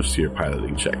a bonus to your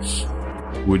piloting checks.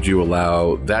 Would you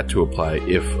allow that to apply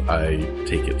if I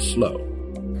take it slow?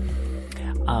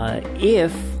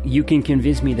 If you can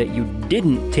convince me that you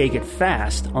didn't take it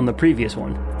fast on the previous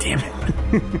one. Damn it.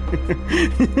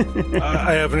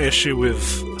 I have an issue with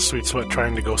Sweet Spot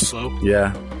trying to go slow.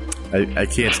 Yeah, I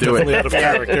can't do it. Definitely out of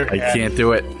character. I can't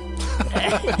do it.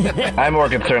 I'm more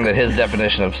concerned that his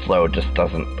definition of slow just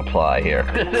doesn't apply here.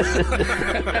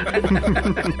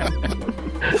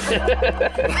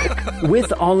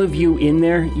 With all of you in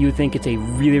there, you think it's a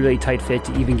really, really tight fit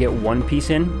to even get one piece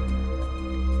in.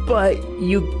 But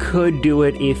you could do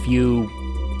it if you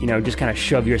just kind of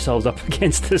shove yourselves up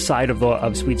against the side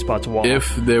of Sweet Spot's wall.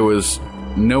 If there was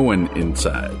no one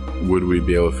inside, would we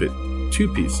be able to fit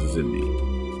 2 pieces in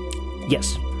me?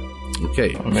 Yes.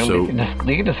 Okay, so you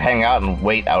can just hang out and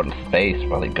wait out in space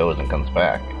while he goes and comes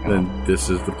back. Then this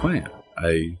is the plan.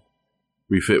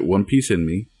 We fit 1 piece in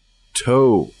me,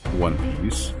 tow 1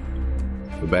 piece,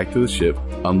 go back to the ship,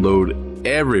 unload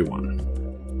everyone.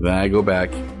 Then I go back,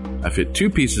 I fit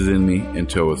 2 pieces in me, and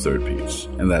tow a 3rd piece,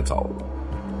 and that's all of them.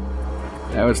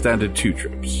 Now it's down to 2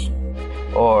 trips.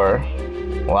 Or,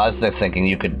 well, I was just thinking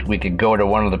we could go to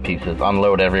one of the pieces,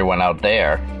 unload everyone out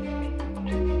there,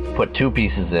 put 2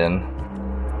 pieces in,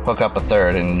 hook up a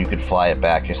third, and you could fly it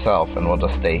back yourself, and we'll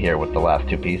just stay here with the last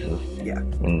 2 pieces. Yeah.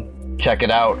 And check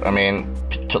it out. I mean,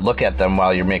 to look at them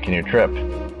while you're making your trip.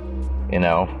 You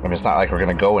know, I mean, it's not like we're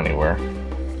going to go anywhere.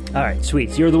 All right,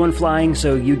 sweet. So you're the one flying,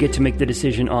 so you get to make the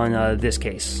decision on this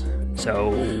case. So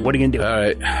what are you going to do? All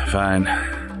right, fine.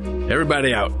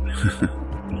 Everybody out.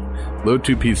 Load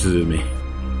 2 pieces in me.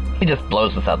 He just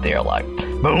blows us out the airlock.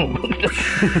 Boom.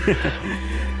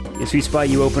 Sweet spot,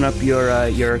 you open up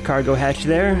your cargo hatch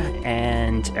there,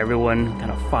 and everyone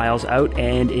kind of files out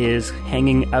and is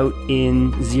hanging out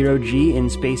in 0G in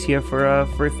space here for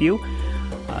a few.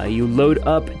 You load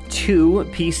up 2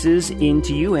 pieces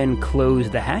into you and close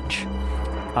the hatch.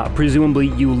 Presumably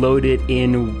you load it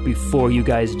in before you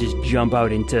guys just jump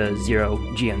out into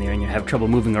 0G on there and you have trouble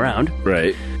moving around.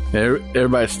 Right.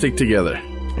 Everybody stick together.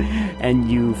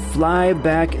 And you fly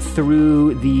back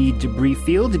through the debris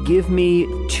field. Give me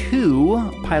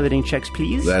 2 piloting checks,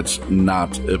 please. That's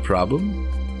not a problem.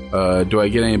 Do I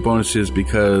get any bonuses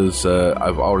because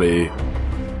I've already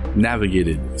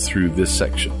navigated through this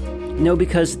section? No,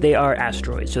 because they are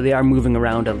asteroids, so they are moving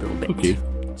around a little bit. Okay.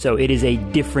 So it is a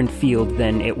different field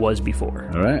than it was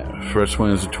before. All right. First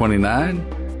one is a 29,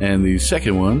 and the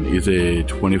second one is a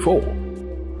 24.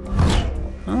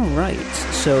 All right.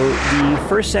 So the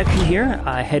first section here,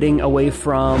 heading away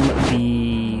from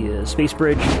the space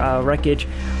bridge wreckage,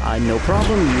 no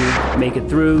problem. You make it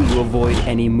through. You avoid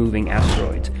any moving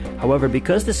asteroids. However,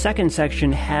 because the second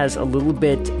section has a little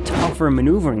bit tougher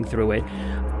maneuvering through it,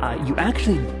 you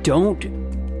actually don't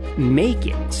make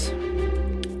it.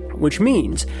 Which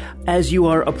means, as you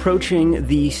are approaching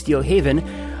the Steel Haven,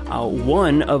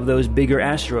 one of those bigger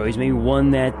asteroids, maybe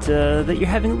one that you're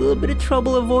having a little bit of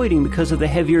trouble avoiding because of the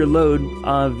heavier load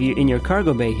in your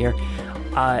cargo bay here,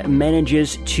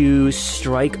 manages to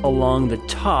strike along the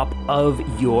top of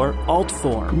your alt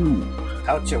form.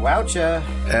 Oucha woucha.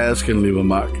 As can leave a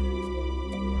mark.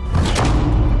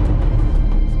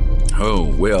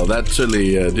 Oh, well, that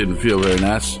certainly didn't feel very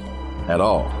nice at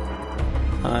all.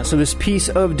 So this piece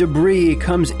of debris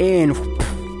comes in,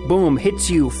 boom, hits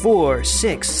you 4,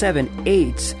 6, 7,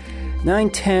 8, 9,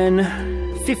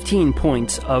 10, 15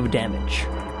 points of damage.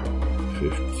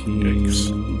 15.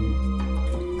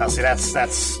 Oh, see,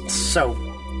 that's so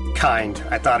kind.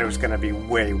 I thought it was going to be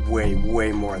way, way,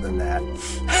 way more than that.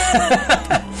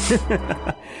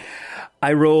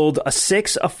 I rolled a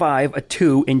 6, a 5, a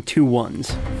 2, and 2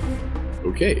 1s.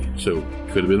 Okay, so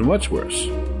could have been much worse.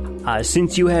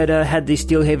 Since you had the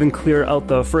Steel Haven clear out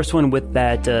the first one with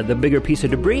that the bigger piece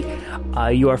of debris,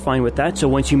 you are fine with that. So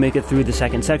once you make it through the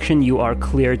second section, you are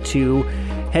clear to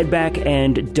head back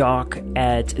and dock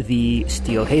at the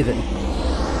Steel Haven.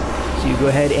 So you go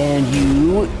ahead and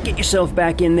you get yourself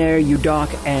back in there, you dock,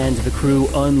 and the crew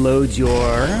unloads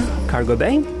your cargo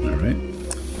bay. All right.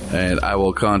 And I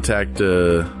will contact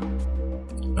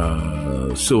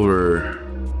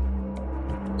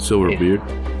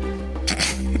Silverbeard.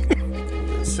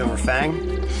 Silver Fang?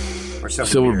 Or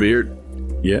Silverbeard.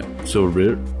 Yeah,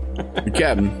 Silverbeard.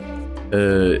 Captain,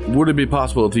 would it be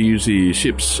possible to use the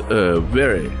ship's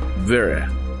very, very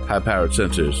high-powered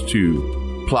sensors to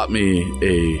plot me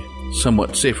a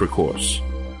somewhat safer course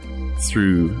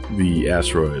through the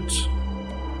asteroids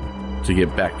to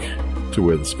get back to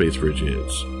where the space bridge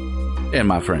is and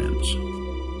my friends?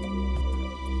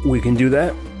 We can do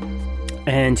that.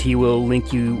 And he will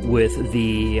link you with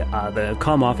the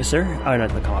comm officer, or not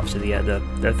the comm officer, the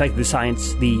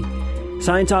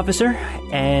science officer,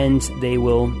 and they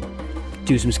will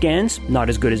do some scans. Not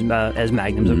as good as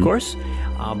Magnum's, of course,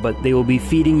 but they will be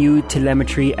feeding you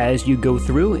telemetry as you go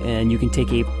through, and you can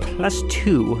take a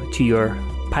 +2 to your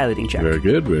piloting check. Very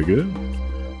good, very good.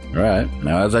 All right,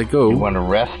 now as I go, You want to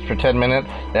rest for 10 minutes,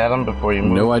 Adam, before you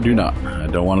move? No, I do not. I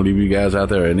don't want to leave you guys out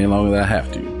there any longer than I have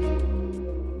to.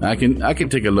 I can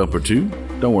take a lump or 2.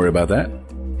 Don't worry about that.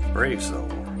 Brave soul.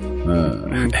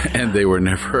 And they were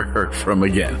never heard from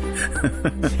again.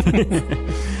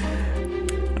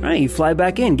 All right, you fly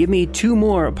back in. Give me 2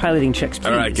 more piloting checks, please.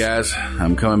 All right, guys,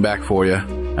 I'm coming back for you.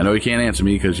 I know you can't answer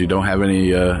me because you don't have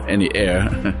any air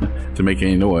to make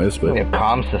any noise, but We have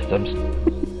comm systems.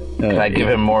 Can I give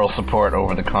him moral support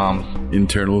over the comms?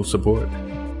 internal support.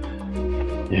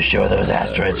 You sure those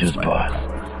asteroids was boss?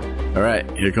 All right,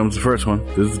 here comes the first one.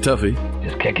 This is the toughie.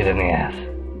 Just kick it in the ass.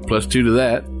 +2 to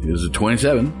that is a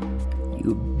 27.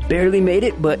 You barely made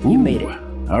it, but you made it.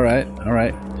 All right, all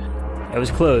right. That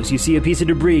was close. You see a piece of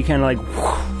debris kind of like...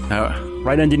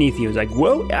 right underneath you. It's like,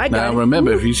 whoa, I got Now it.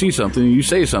 remember, if you see something, you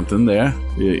say something there.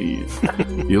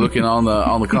 You're looking on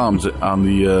the comms on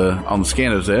the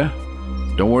scanners there.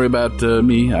 Don't worry about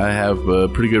me. I have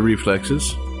pretty good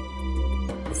reflexes.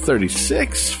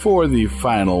 36 for the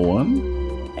final one.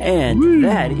 And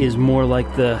that is more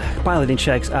like the piloting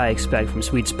checks I expect from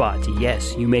Sweet Spot.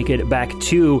 Yes, you make it back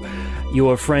to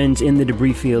your friends in the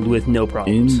debris field with no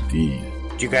problems. Indeed.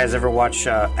 Did you guys ever watch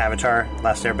Avatar: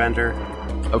 Last Airbender?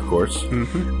 Of course. In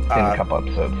a couple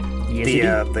episodes. Yes, you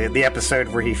do. The episode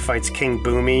where he fights King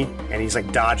Boomy and he's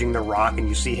like dodging the rock, and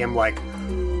you see him like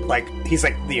he's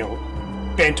like, you know,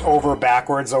 bent over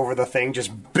backwards over the thing,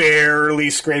 just barely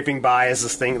scraping by as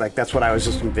this thing. Like, that's what I was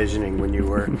just envisioning when you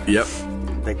were. Yep.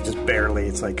 Like, just barely.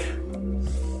 It's like.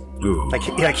 Ooh. Like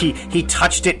he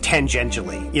touched it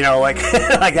tangentially, you know, like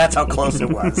like that's how close it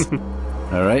was.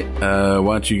 All right.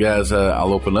 Why don't you guys?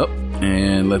 I'll open up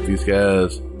and let these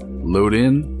guys load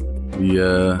in.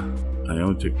 I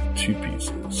only took 2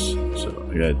 pieces, so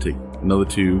I gotta take another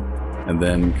 2, and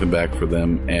then come back for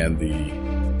them and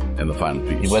the final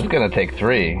piece. He was gonna take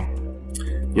 3. Yeah,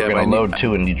 We're but gonna load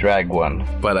 2 and you drag 1.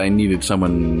 But I needed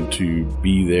someone to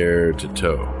be there to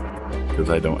tow,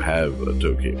 because I don't have a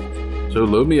tow cable. So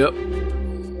load me up.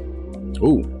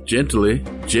 Oh, gently.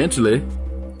 Don't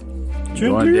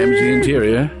want to damage the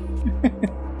interior.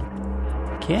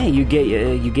 Okay, you get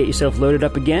yourself loaded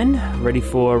up again, ready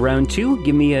for round 2.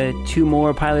 Give me 2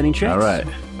 more piloting checks. All right.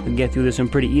 We'll get through this one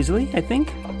pretty easily, I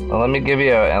think. Well, let me give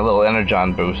you a little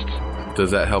energon boost.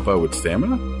 Does that help out with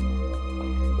stamina?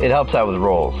 It helps out with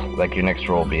rolls. Like your next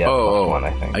roll will be at +1,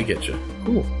 I think. I get you.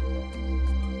 Cool.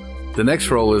 The next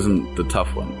roll isn't the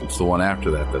tough one. It's the one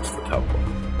after that that's the tough one.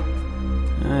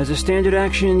 As a standard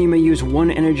action, you may use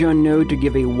 1 energon node to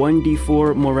give a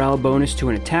 1d4 morale bonus to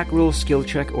an attack roll, skill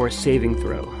check, or saving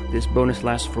throw. This bonus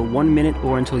lasts for 1 minute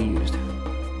or until used.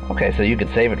 Okay, so you could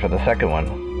save it for the second one.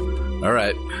 All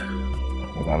right.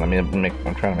 Hold on, I'm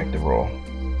trying to make the roll.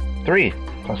 3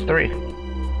 + 3.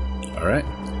 All right.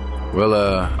 Well,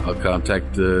 I'll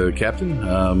contact the captain.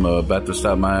 I'm about to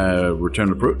start my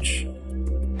return approach.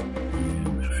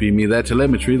 Feed me that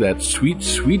telemetry, that sweet,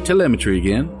 sweet telemetry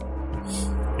again.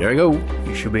 Here I go.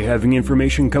 You should be having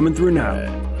information coming through now.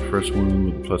 First one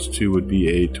with +2 would be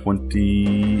a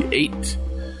 28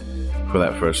 for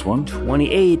that first one.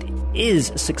 28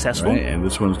 is successful. Right, and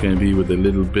this one's going to be with a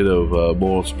little bit of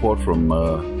moral support from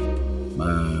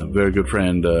my very good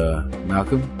friend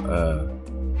Malcolm.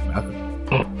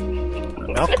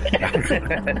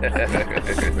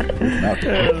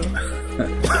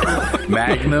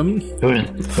 Magnum.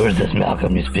 Who's this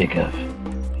Malcolm you speak of?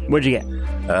 What'd you get?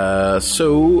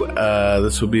 So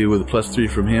this will be with a +3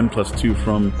 from him, +2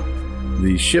 from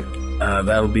the ship.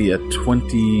 That'll be a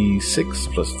 26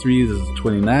 +3. This is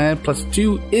 29.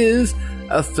 +2 is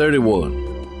a 31.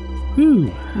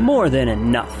 Woo. More than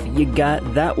enough. You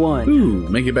got that one. Woo.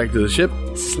 Make it back to the ship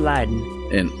Sliding.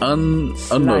 and unload.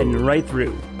 Sliding right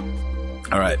through.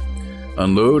 All right,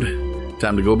 unload.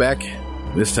 Time to go back.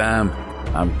 This time,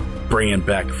 I'm bringing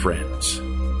back friends.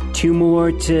 2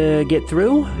 more to get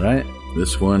through. Right.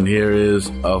 This one here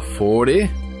is a 40.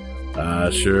 I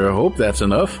sure hope that's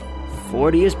enough.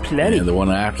 40 is plenty. And the one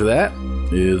after that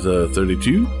is a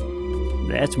 32.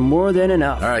 That's more than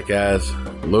enough. All right, guys.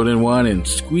 Load in 1 and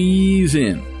squeeze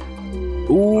in.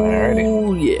 Ooh,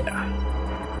 Alrighty.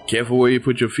 yeah. Careful where you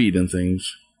put your feet and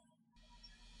things.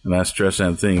 And I stress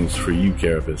on things for you,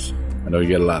 Carapace. I know you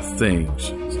got a lot of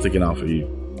things sticking off of you.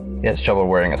 He has trouble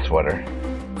wearing a sweater.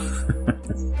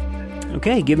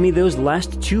 Okay, give me those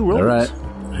last 2 rolls. All right.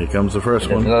 Here comes the first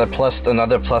There's one.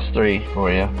 another +3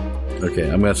 for you. Okay,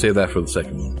 I'm going to save that for the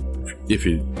second one, if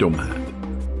you don't mind.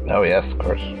 Oh yes, of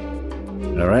course.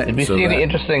 All right. Did we see any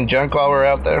interesting junk while we're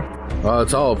out there? Well,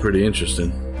 it's all pretty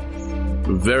interesting.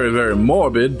 Very, very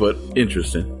morbid, but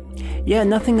interesting. Yeah,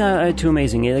 nothing too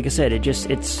amazing. Like I said,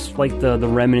 it's like the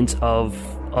remnants of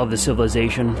the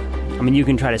civilization. I mean, you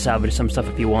can try to salvage some stuff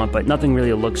if you want, but nothing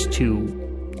really looks too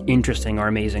interesting or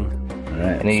amazing. All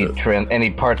right.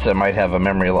 Any parts that might have a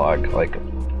memory log, like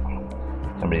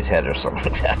somebody's head or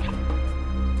something like that?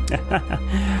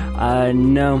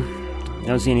 No. I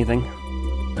don't see anything.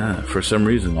 For some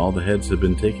reason, all the heads have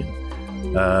been taken.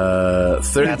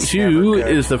 32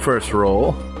 is the first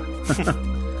roll.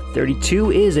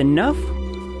 32 is enough.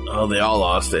 Oh, they all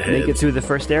lost their heads. Make it through the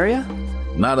first area.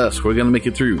 Not us. We're going to make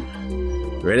it through.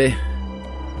 Ready?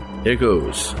 Here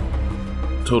goes.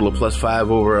 Total of +5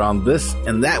 over on this,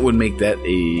 and that would make that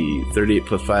a 38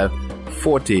 + 5,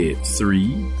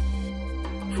 43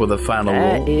 for the final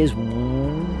roll. That is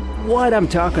what I'm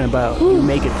talking about. You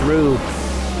make it through.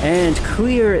 and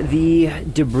clear the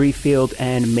debris field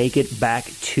and make it back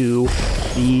to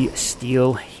the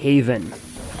Steel Haven.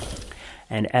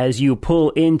 And as you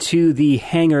pull into the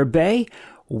hangar bay,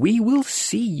 we will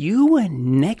see you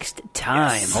next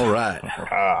time. Yes. All right.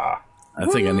 I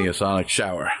think I need a sonic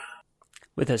shower.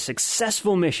 With a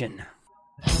successful mission.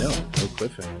 No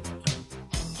cliffhanger.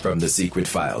 From the Secret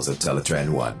Files of Teletran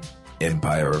 1,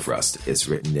 Empire of Rust is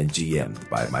written and GM'd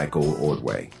by Michael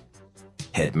Ordway.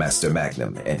 Headmaster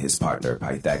Magnum and his partner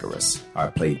Pythagoras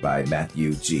are played by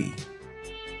Matthew G.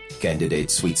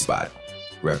 Candidate Sweet Spot,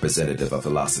 representative of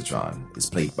Velocitron, is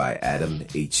played by Adam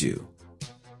H.U.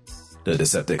 The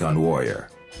Decepticon Warrior,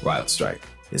 Wildstrike,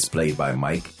 is played by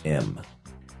Mike M.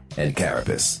 And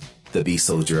Carapace, the Beast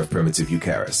Soldier of Primitive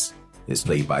Eucharis, is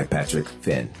played by Patrick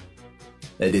Finn.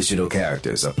 Additional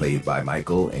characters are played by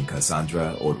Michael and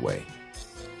Cassandra Ordway.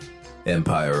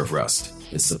 Empire of Rust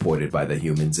is supported by the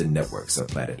humans and networks of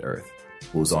planet Earth,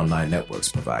 whose online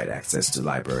networks provide access to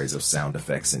libraries of sound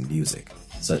effects and music,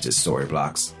 such as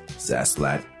Storyblocks,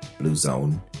 Zasplat, Blue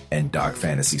Zone, and Dark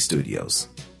Fantasy Studios.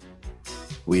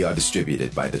 We are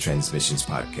distributed by the Transmissions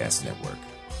Podcast Network.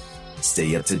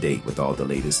 Stay up to date with all the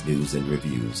latest news and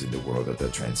reviews in the world of the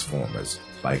Transformers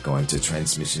by going to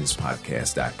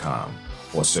transmissionspodcast.com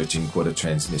or searching for the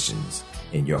Transmissions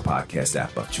in your podcast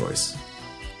app of choice.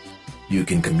 You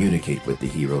can communicate with the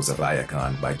heroes of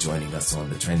Iacon by joining us on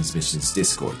the Transmissions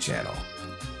Discord channel.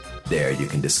 There you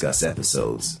can discuss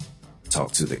episodes,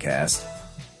 talk to the cast,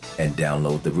 and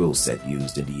download the rule set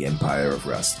used in the Empire of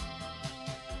Rust.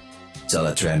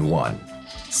 Teletran 1,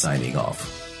 signing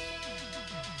off.